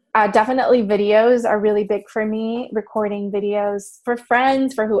 Definitely videos are really big for me, recording videos for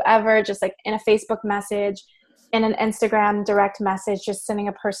friends, for whoever, just like in a Facebook message, in an Instagram direct message, just sending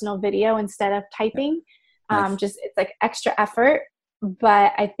a personal video instead of typing. Just, it's like extra effort,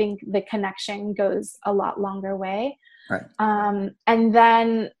 but I think the connection goes a lot longer way. Right. And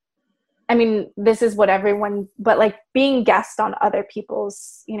then, I mean, this is what everyone, but like being guest on other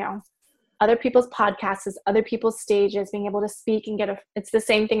people's, you know, other people's podcasts, other people's stages, being able to speak and it's the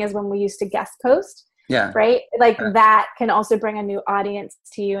same thing as when we used to guest post. Yeah. Right. Like that can also bring a new audience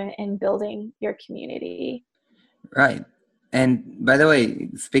to you in building your community. Right. And by the way,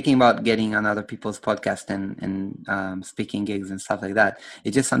 speaking about getting on other people's podcasts and speaking gigs and stuff like that,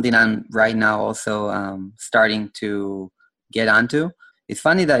 it's just something I'm right now also starting to get onto. it's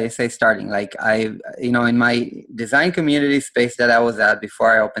funny that you say starting. Like in my design community space that I was at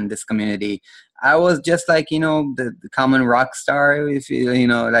before I opened this community, I was just like, the common rock star, if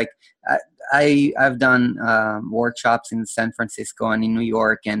like I've done workshops in San Francisco and in New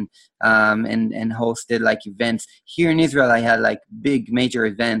York, and hosted like events here in Israel. I had like big major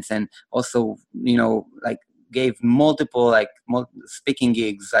events, and also like gave multiple speaking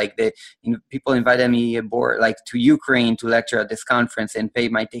gigs. Like people invited me aboard like to Ukraine to lecture at this conference and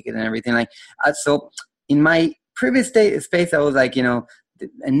paid my ticket and everything. Like so in my previous space, I was like,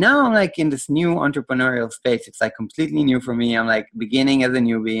 and now I'm like in this new entrepreneurial space. It's like completely new for me. I'm like beginning as a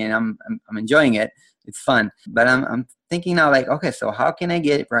newbie, and I'm enjoying it. It's fun, but I'm thinking now like, okay, so how can I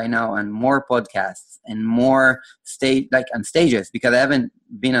get right now on more podcasts and more on stages, because I haven't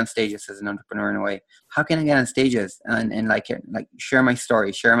been on stages as an entrepreneur in a way. How can I get on stages and like share my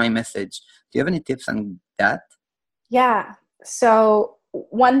story, share my message? Do you have any tips on that? Yeah. So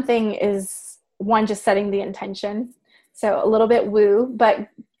one thing is just setting the intention. So a little bit woo, but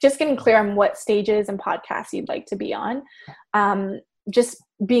just getting clear on what stages and podcasts you'd like to be on. Just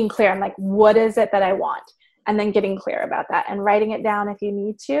being clear on like, what is it that I want? And then getting clear about that and writing it down if you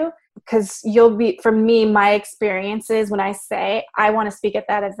need to, because for me, my experiences when I say I want to speak at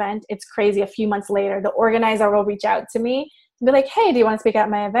that event, it's crazy. A few months later, the organizer will reach out to me and be like, hey, do you want to speak at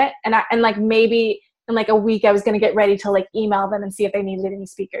my event? And like maybe in like a week, I was going to get ready to like email them and see if they needed any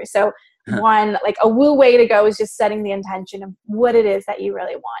speakers. So one, like a woo way to go is just setting the intention of what it is that you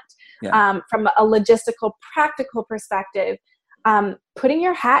really want. Yeah. From a logistical, practical perspective, putting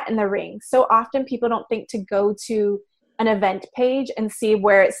your hat in the ring. So often people don't think to go to an event page and see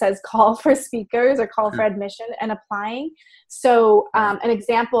where it says call for speakers or call for admission and applying. So an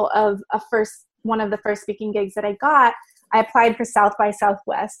example of one of the first speaking gigs that I got, I applied for South by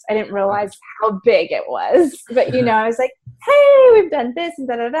Southwest. I didn't realize how big it was, but I was like, hey, we've done this and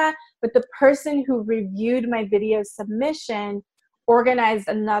da-da-da. But the person who reviewed my video submission organized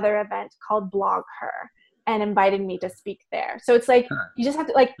another event called Blog Her and invited me to speak there. So it's like, you just have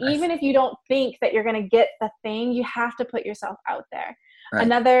to even if you don't think that you're going to get the thing, you have to put yourself out there. Right.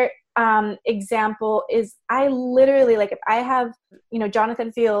 Another example is I literally, if I have,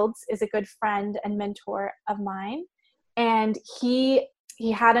 Jonathan Fields is a good friend and mentor of mine. And he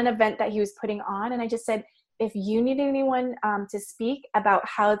had an event that he was putting on. And I just said, if you need anyone to speak about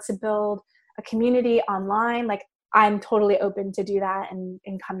how to build a community online, I'm totally open to do that and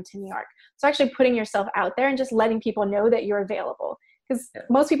come to New York. So actually putting yourself out there and just letting people know that you're available. Because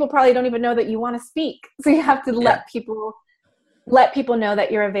most people probably don't even know that you want to speak. So you have to let people know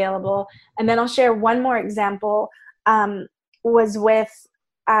that you're available. And then I'll share one more example, was with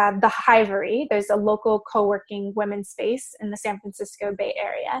the Hivery. There's a local co-working women's space in the San Francisco Bay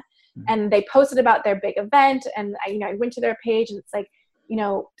Area. And they posted about their big event. And I went to their page and it's like,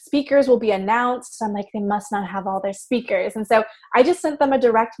 speakers will be announced. So I'm like, they must not have all their speakers. And so I just sent them a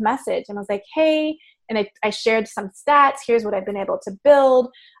direct message and I was like, hey, and I shared some stats. Here's what I've been able to build.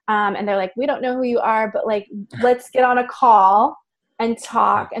 And they're like, we don't know who you are, but let's get on a call and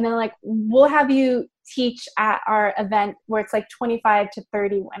talk. And then we'll have you teach at our event where it's 25 to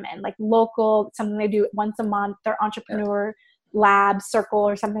 30 women, local, something they do once a month, their entrepreneur lab circle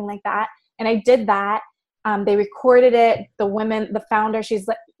or something like that. And I did that. They recorded it. The founder, she's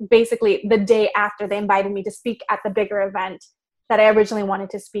basically the day after they invited me to speak at the bigger event that I originally wanted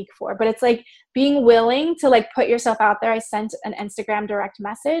to speak for. But it's being willing to put yourself out there. I sent an Instagram direct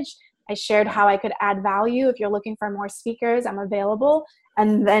message. I shared how I could add value. If you're looking for more speakers, I'm available.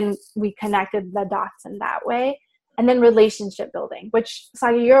 And then we connected the dots in that way. And then relationship building, which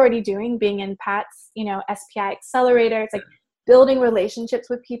Sadia, you're already doing, being in Pat's, SPI Accelerator. It's building relationships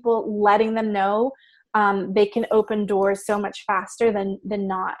with people, letting them know they can open doors so much faster than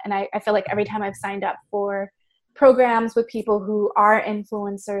not. And I feel like every time I've signed up for programs with people who are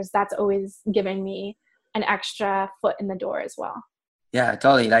influencers, that's always given me an extra foot in the door as well. Yeah,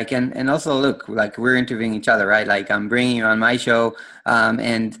 totally. And also look, we're interviewing each other, right? I'm bringing you on my show,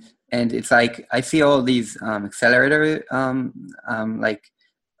 and it's I see all these accelerator,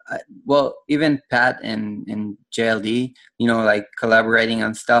 even Pat and JLD, collaborating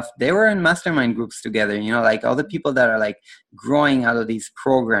on stuff. They were in mastermind groups together, all the people that are growing out of these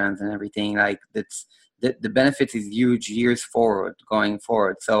programs and everything, that's the benefits is huge years going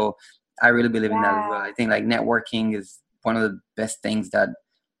forward. So I really believe in that as well. I think networking is one of the best things that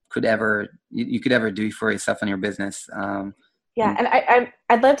you could ever do for yourself and your business. And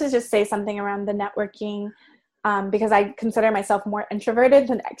I'd love to just say something around the networking, because I consider myself more introverted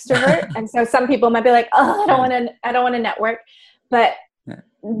than extrovert. And so some people might be like, oh, I don't want to network. But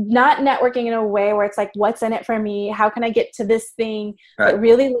not networking in a way where it's like, what's in it for me? How can I get to this thing? Right. But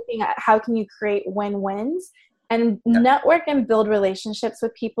really looking at how can you create win-wins and network and build relationships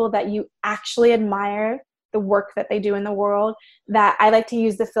with people that you actually admire the work that they do in the world. That I like to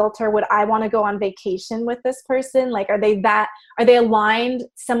use the filter, would I want to go on vacation with this person? Like, are they aligned,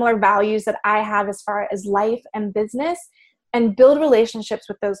 similar values that I have as far as life and business? And build relationships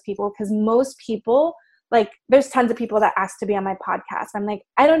with those people, because most people, like, there's tons of people that ask to be on my podcast. I'm like,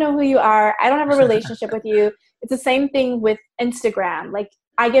 I don't know who you are. I don't have a relationship with you. It's the same thing with Instagram. Like,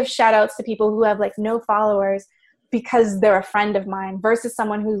 I give shout outs to people who have like no followers because they're a friend of mine versus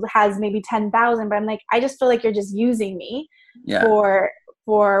someone who has maybe 10,000. But I'm like, I just feel like you're just using me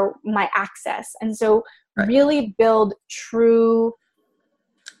for my access. And so really build true,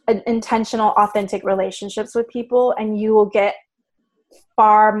 intentional, authentic relationships with people, and you will get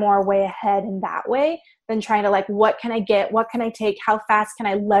far more way ahead in that way than trying to like, what can I get? What can I take? How fast can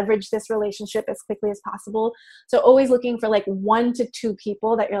I leverage this relationship as quickly as possible? So always looking for like 1 to 2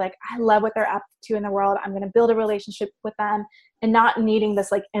 people that you're like, I love what they're up to in the world. I'm going to build a relationship with them, and not needing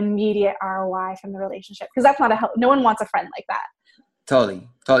this like immediate ROI from the relationship. Because that's not no one wants a friend like that. Totally.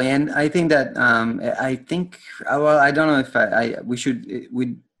 And I think that, I don't know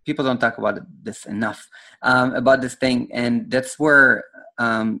if people don't talk about this enough, about this thing. And that's where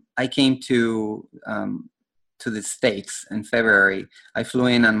I came to the States in February. I flew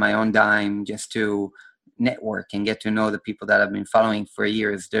in on my own dime just to network and get to know the people that I've been following for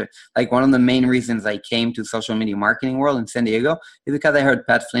years. Like, one of the main reasons I came to social media marketing world in San Diego is because I heard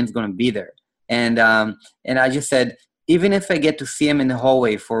Pat Flynn's going to be there. And I just said, even if I get to see him in the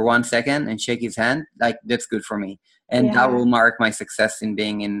hallway for 1 second and shake his hand, like, that's good for me. And that will mark my success in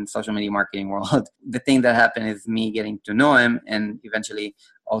being in social media marketing world. The thing that happened is me getting to know him, and eventually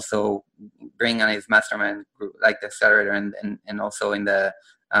also bring on his mastermind group, like the accelerator, and also in the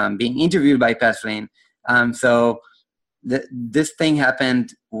being interviewed by Pat Flynn. So this thing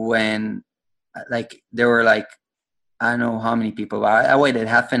happened when, like, there were like, I don't know how many people. I waited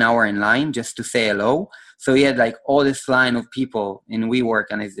half an hour in line just to say hello. So he had like all this line of people in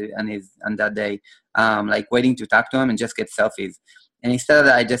WeWork on that day, like waiting to talk to him and just get selfies. And instead of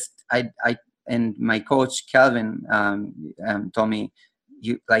that, I and my coach Calvin told me,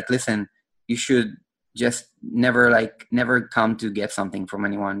 listen, you should just never come to get something from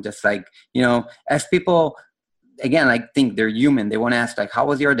anyone. Just like, as people, again, like, think they're human. They want to ask, like, how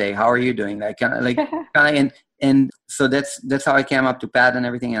was your day? How are you doing? And so that's how I came up to Pat and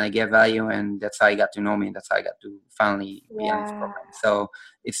everything, and I gave value, and that's how he got to know me, and that's how I got to finally be on his program. So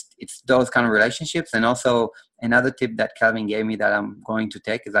it's those kind of relationships. And also another tip that Calvin gave me that I'm going to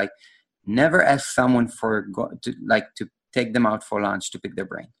take is, like, never ask someone to take them out for lunch to pick their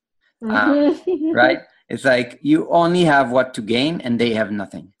brain. Right? It's like, you only have what to gain and they have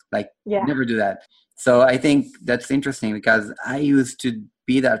nothing. Like, never do that. So I think that's interesting, because I used to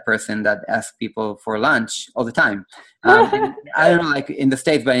be that person that asks people for lunch all the time. I don't know, like in the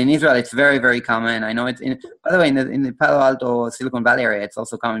States, but in Israel, it's very, very common. I know it's by the way, in the Palo Alto, Silicon Valley area, it's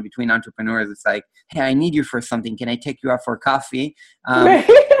also common between entrepreneurs. It's like, hey, I need you for something. Can I take you out for coffee?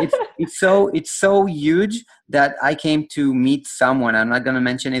 It's so huge that I came to meet someone. I'm not going to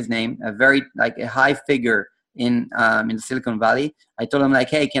mention his name, a very, like, a high figure in the Silicon Valley. I told him, like,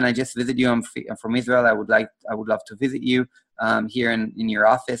 hey, can I just visit you? I'm from Israel. I would love to visit you here in your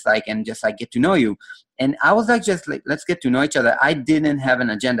office, like, and just like get to know you. And I was like, just like, let's get to know each other. I didn't have an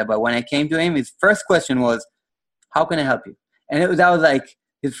agenda, but when I came to him, his first question was, how can I help you? And that was like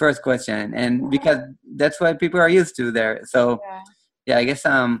his first question. And because that's what people are used to there. So I guess,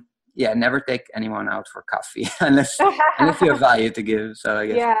 never take anyone out for coffee unless you have value to give. So I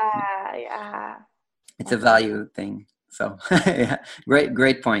guess. It's a value thing. So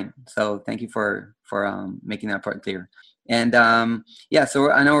great point. So thank you for making that part clear. And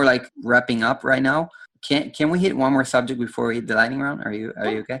so I know we're like wrapping up right now. Can we hit one more subject before we hit the lightning round? Are you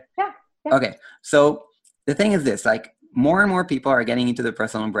okay? Yeah. Okay. So the thing is this, like, more and more people are getting into the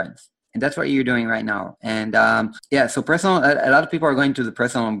personal brands, and that's what you're doing right now. And so a lot of people are going to the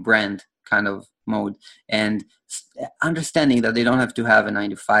personal brand kind of mode, and understanding that they don't have to have a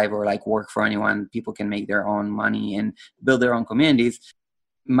 9-to-5 or like work for anyone. People can make their own money and build their own communities.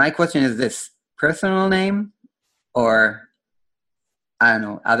 My question is this: personal name or, I don't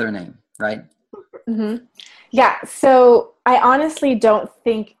know, other name, right? Mm-hmm. Yeah. So I honestly don't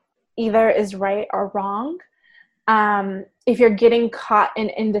think either is right or wrong. If you're getting caught in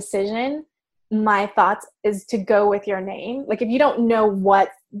indecision, my thoughts is to go with your name. Like, if you don't know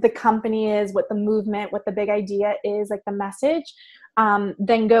what the company is, what the movement, what the big idea is, like the message,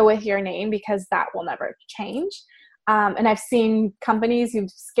 then go with your name, because that will never change. And I've seen companies who've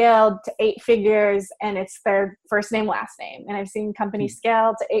scaled to 8 figures and it's their first name, last name. And I've seen companies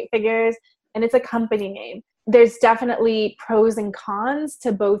scale to 8 figures and it's a company name. There's definitely pros and cons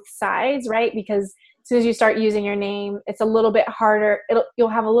to both sides, right? Because as soon as you start using your name, it's a little bit harder. You'll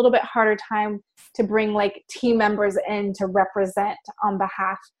have a little bit harder time to bring like team members in to represent on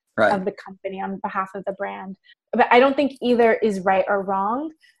behalf of the company, on behalf of the brand. But I don't think either is right or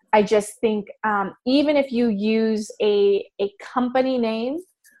wrong. I just think even if you use a company name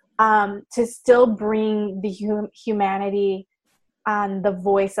to still bring the humanity and the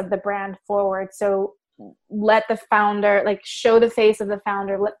voice of the brand forward. So let the founder, like show the face of the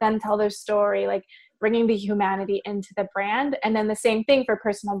founder, let them tell their story, like bringing the humanity into the brand. And then the same thing for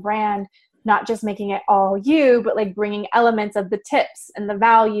personal brand, not just making it all you, but like bringing elements of the tips and the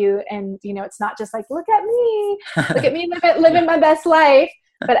value. And, you know, it's not just like, look at me living my best life,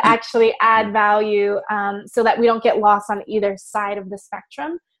 but actually add value so that we don't get lost on either side of the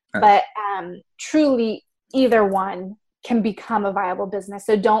spectrum. Right. But truly either one can become a viable business.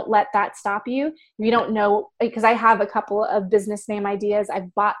 So don't let that stop you. If you don't know, because I have a couple of business name ideas.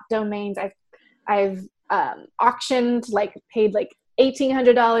 I've bought domains. I've auctioned, like paid like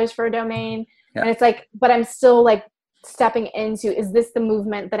 $1,800 for a domain. Yeah. And it's like, but I'm still like stepping into, is this the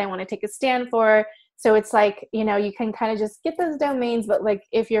movement that I want to take a stand for? So it's like, you know, you can kind of just get those domains, but like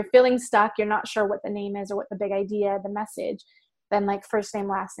if you're feeling stuck, you're not sure what the name is or what the big idea, the message, then like first name,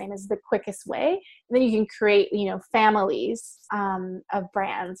 last name is the quickest way. And then you can create, you know, families of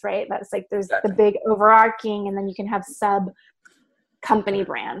brands, right? That's like, there's the big overarching, and then you can have sub company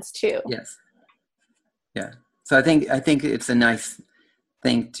brands too. Yes. Yeah. So I think it's a nice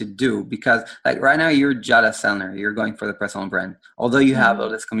thing to do, because like right now you're Jada Selner, you're going for the personal brand, although you have all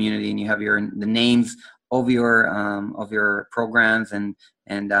this community and you have the names of your programs and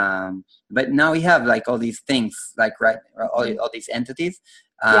but now we have like all these things, like all these entities.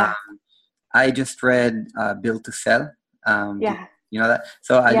 I just read Build to Sell. You know that?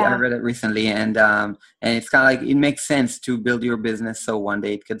 So I read it recently, and it's kind of like, it makes sense to build your business so one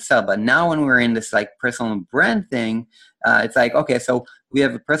day it could sell. But now when we're in this like personal brand thing, it's like, okay, so we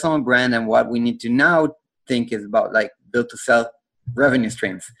have a personal brand, and what we need to now think is about like build to sell revenue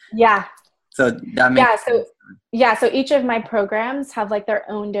streams. Yeah. So that makes sense. So each of my programs have like their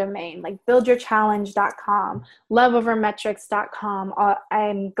own domain, like buildyourchallenge.com, loveovermetrics.com.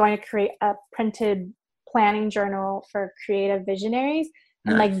 I'm going to create a printed planning journal for creative visionaries,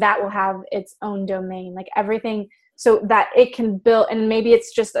 and like that will have its own domain, like everything, so that it can build. And maybe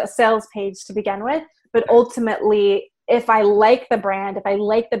it's just a sales page to begin with, but ultimately, if I like the brand, if I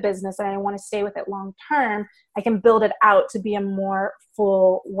like the business and I want to stay with it long term, I can build it out to be a more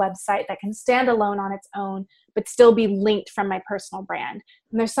full website that can stand alone on its own, but still be linked from my personal brand.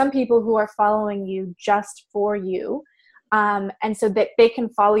 And there's some people who are following you just for you. And so that they can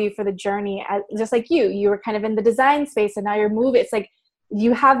follow you for the journey, just like you were kind of in the design space and now you're moving. It's like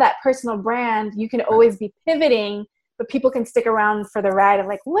you have that personal brand. You can always be pivoting, but people can stick around for the ride of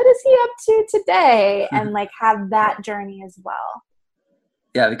like, what is he up to today? And like have that journey as well.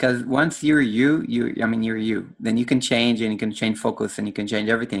 Yeah, because once you're you, then you can change, and you can change focus, and you can change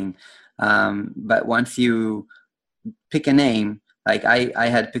everything. But once you pick a name, like I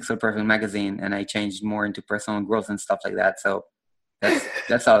had Pixel Perfect magazine, and I changed more into personal growth and stuff like that. So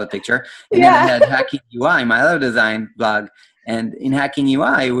that's out of the picture. And then I had Hacking UI, my other design blog. And in Hacking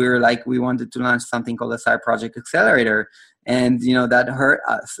UI, we wanted to launch something called a Side Project Accelerator. And, you know, that hurt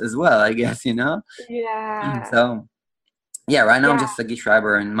us as well, I guess, you know? Yeah. So, yeah, right now I'm just Sagi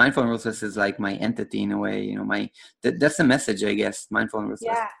Schreiber, and Mindful and Ruthless is like my entity in a way, you know, that's the message, I guess, Mindful and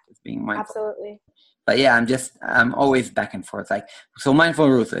Ruthless is being mindful. Absolutely. But yeah, I'm always back and forth. Like, so Mindful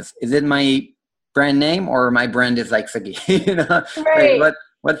and Ruthless, is it my brand name or my brand is like Sagi? You know, right. Like,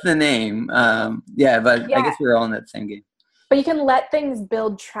 what's the name? I guess we're all in that same game. But you can let things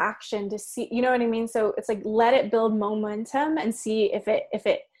build traction to see, you know what I mean? So it's like, let it build momentum and see if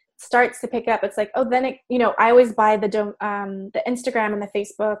it starts to pick up. It's like, oh, then it, you know, I always buy the Instagram and the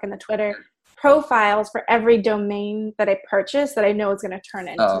Facebook and the Twitter profiles for every domain that I purchase that I know is going to turn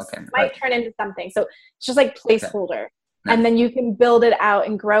into, turn into something. So it's just like placeholder. Nice. And then you can build it out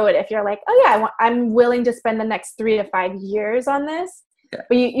and grow it if you're like, oh yeah, I'm willing to spend the next 3 to 5 years on this. Yeah.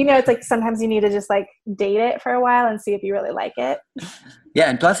 But you know, it's like sometimes you need to just like date it for a while and see if you really like it. Yeah,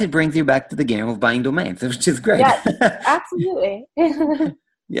 and plus it brings you back to the game of buying domains, which is great. Yes, absolutely.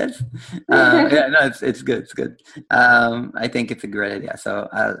 Yes. It's good. It's good. I think it's a great idea. So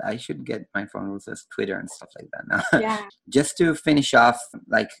I should get my phone with this Twitter and stuff like that now. Yeah. Just to finish off,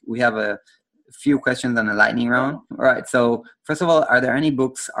 like we have a few questions on the lightning round. All right. So first of all, are there any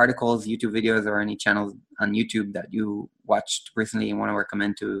books, articles, YouTube videos, or any channels on YouTube that you watched recently and want to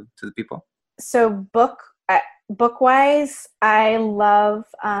recommend to the people? So book-wise, I love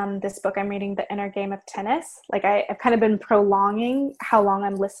this book I'm reading, The Inner Game of Tennis. Like I've kind of been prolonging how long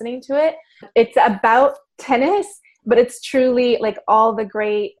I'm listening to it. It's about tennis, but it's truly like all the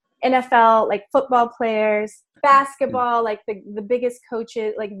great NFL, like football players, basketball, like the biggest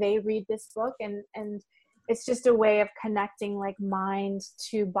coaches, like they read this book, and it's just a way of connecting like mind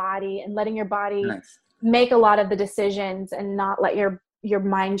to body and letting your body make a lot of the decisions and not let your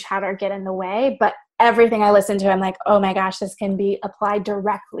mind chatter get in the way. But everything I listen to, I'm like, oh my gosh, this can be applied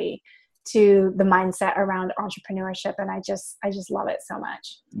directly to the mindset around entrepreneurship, and I just love it so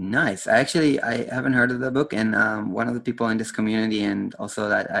much. Nice. I haven't heard of the book, and one of the people in this community and also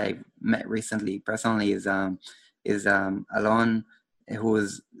that I met recently personally is Alon, who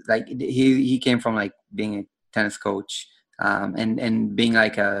was like he came from like being a tennis coach and being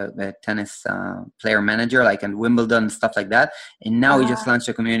like a tennis player manager like in Wimbledon and stuff like that, and now he just launched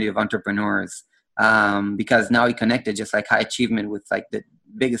a community of entrepreneurs because now he connected just like high achievement with like the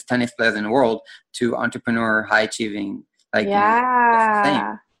biggest tennis players in the world to entrepreneur high achieving like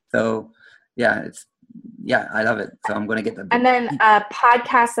so I love it, so I'm gonna get the and then a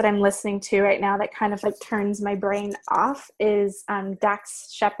podcast that I'm listening to right now that kind of like turns my brain off is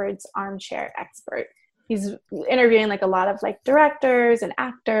Dax Shepard's Armchair Expert. He's interviewing like a lot of like directors and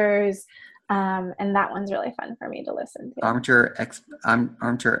actors, and that one's really fun for me to listen to. Armchair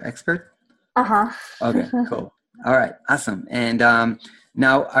Expert. Okay, cool. All right, awesome. And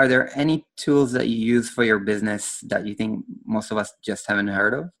now, are there any tools that you use for your business that you think most of us just haven't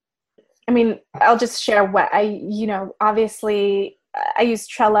heard of? I mean, I'll just share what obviously I use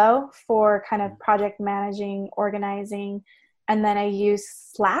Trello for kind of project managing, organizing, and then I use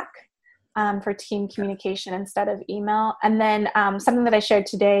Slack for team communication instead of email. And then something that I shared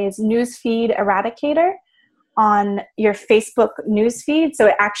today is Newsfeed Eradicator on your Facebook newsfeed. So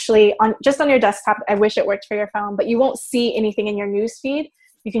it actually just on your desktop, I wish it worked for your phone, but you won't see anything in your newsfeed.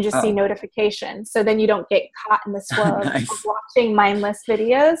 You can just see notifications. So then you don't get caught in the swirl of watching mindless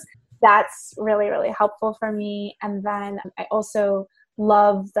videos. That's really, really helpful for me. And then I also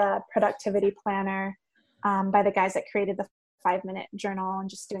love the productivity planner by the guys that created the 5-minute journal and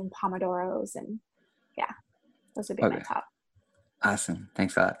just doing Pomodoros. And those would be my top. Awesome.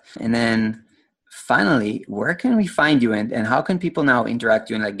 Thanks a lot. And then finally, where can we find you and how can people now interact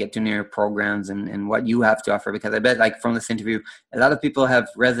you and like get to know your programs and what you have to offer? Because I bet like from this interview, a lot of people have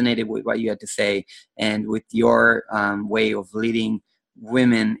resonated with what you had to say and with your way of leading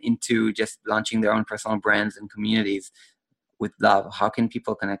women into just launching their own personal brands and communities with love. How can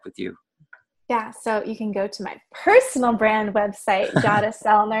people connect with you? Yeah, so you can go to my personal brand website,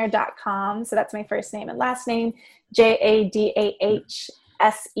 jadasellner.com. So that's my first name and last name, JADAHSELLNER.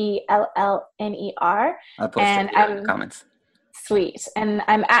 I'll post it in the comments. Sweet. And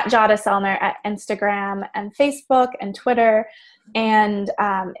I'm at Jada Sellner at Instagram and Facebook and Twitter. And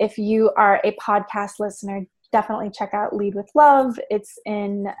if you are a podcast listener, definitely check out Lead with Love. It's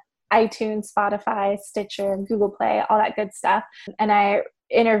in iTunes, Spotify, Stitcher, Google Play, all that good stuff. And I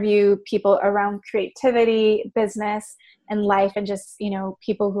interview people around creativity, business, and life, and just,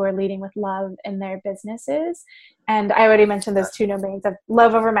 people who are leading with love in their businesses. And I already mentioned those two domains of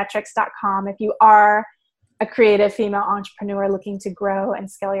loveovermetrics.com. If you are a creative female entrepreneur looking to grow and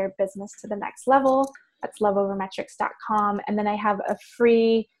scale your business to the next level, that's loveovermetrics.com. And then I have a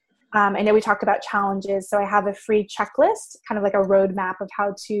free, I know we talked about challenges, so I have a free checklist, kind of like a roadmap of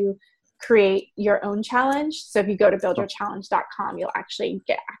how to create your own challenge. So if you go to buildyourchallenge.com, you'll actually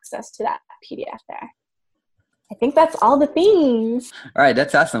get access to that PDF there. I think that's all the things. All right.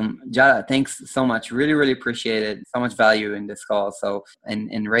 That's awesome. Jada, thanks so much. Really, really appreciate it. So much value in this call. So,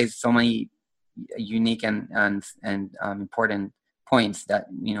 and raised so many unique and important points that,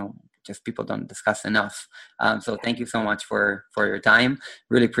 just people don't discuss enough. So thank you so much for your time.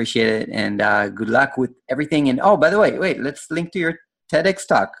 Really appreciate it. And good luck with everything. And by the way, let's link to your TEDx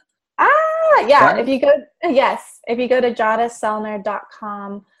talk. Yeah. Right? If you go to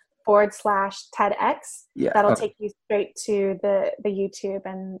jadasellner.com/TEDx, that'll take you straight to the YouTube.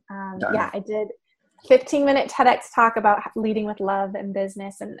 And I did 15-minute TEDx talk about leading with love in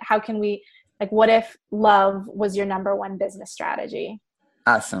business and how can we, like, what if love was your number one business strategy?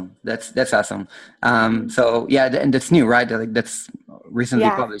 Awesome. That's awesome. So and that's new, right? Like that's recently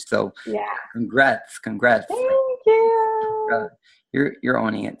published. So congrats. Thank you. you're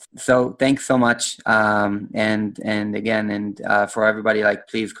owning it. So thanks so much. And for everybody, like,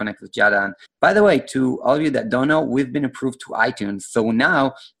 please connect with Giada. And by the way, to all of you that don't know, we've been approved to iTunes. So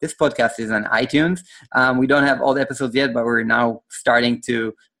now this podcast is on iTunes. We don't have all the episodes yet, but we're now starting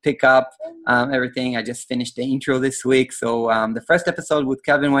to pick up everything. I just finished the intro this week. So the first episode with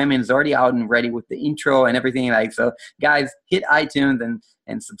Kevin Wayman is already out and ready with the intro and everything. Like, so guys, hit iTunes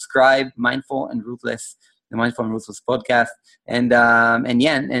and subscribe. Mindful and Ruthless, the Mindful and Ruthless podcast. And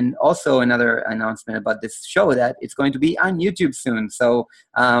also another announcement about this show, that it's going to be on YouTube soon. So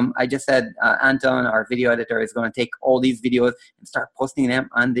I just said Anton, our video editor, is going to take all these videos and start posting them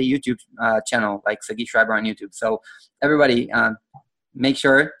on the YouTube channel, like Sagi Schreiber on YouTube. So everybody, make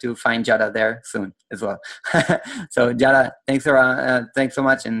sure to find Giada there soon as well. So Giada, thanks so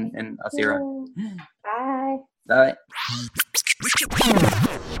much, and I'll see you around. Bye. Bye.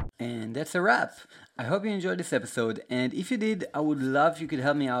 And that's a wrap. I hope you enjoyed this episode, and if you did, I would love if you could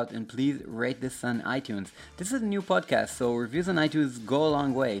help me out and please rate this on iTunes. This is a new podcast, so reviews on iTunes go a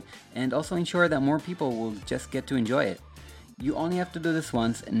long way, and also ensure that more people will just get to enjoy it. You only have to do this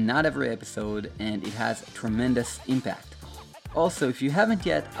once, not every episode, and it has tremendous impact. Also, if you haven't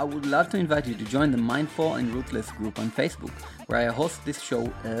yet, I would love to invite you to join the Mindful and Ruthless group on Facebook, where I host this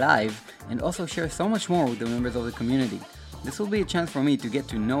show live and also share so much more with the members of the community. This will be a chance for me to get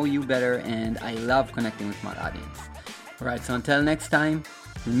to know you better, and I love connecting with my audience. Alright, so until next time,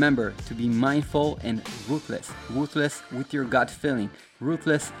 remember to be mindful and ruthless. Ruthless with your gut feeling.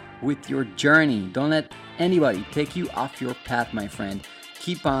 Ruthless with your journey. Don't let anybody take you off your path, my friend.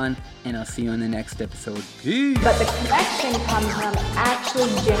 Keep on, and I'll see you in the next episode. Peace! But the connection comes from actually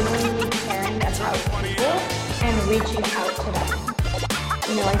genuinely caring about people and reaching out to them.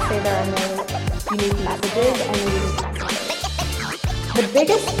 You know, I say there are no unique messages and unique messages. The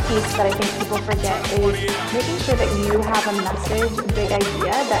biggest piece that I think people forget is making sure that you have a message, a big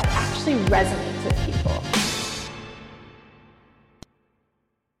idea that actually resonates with people.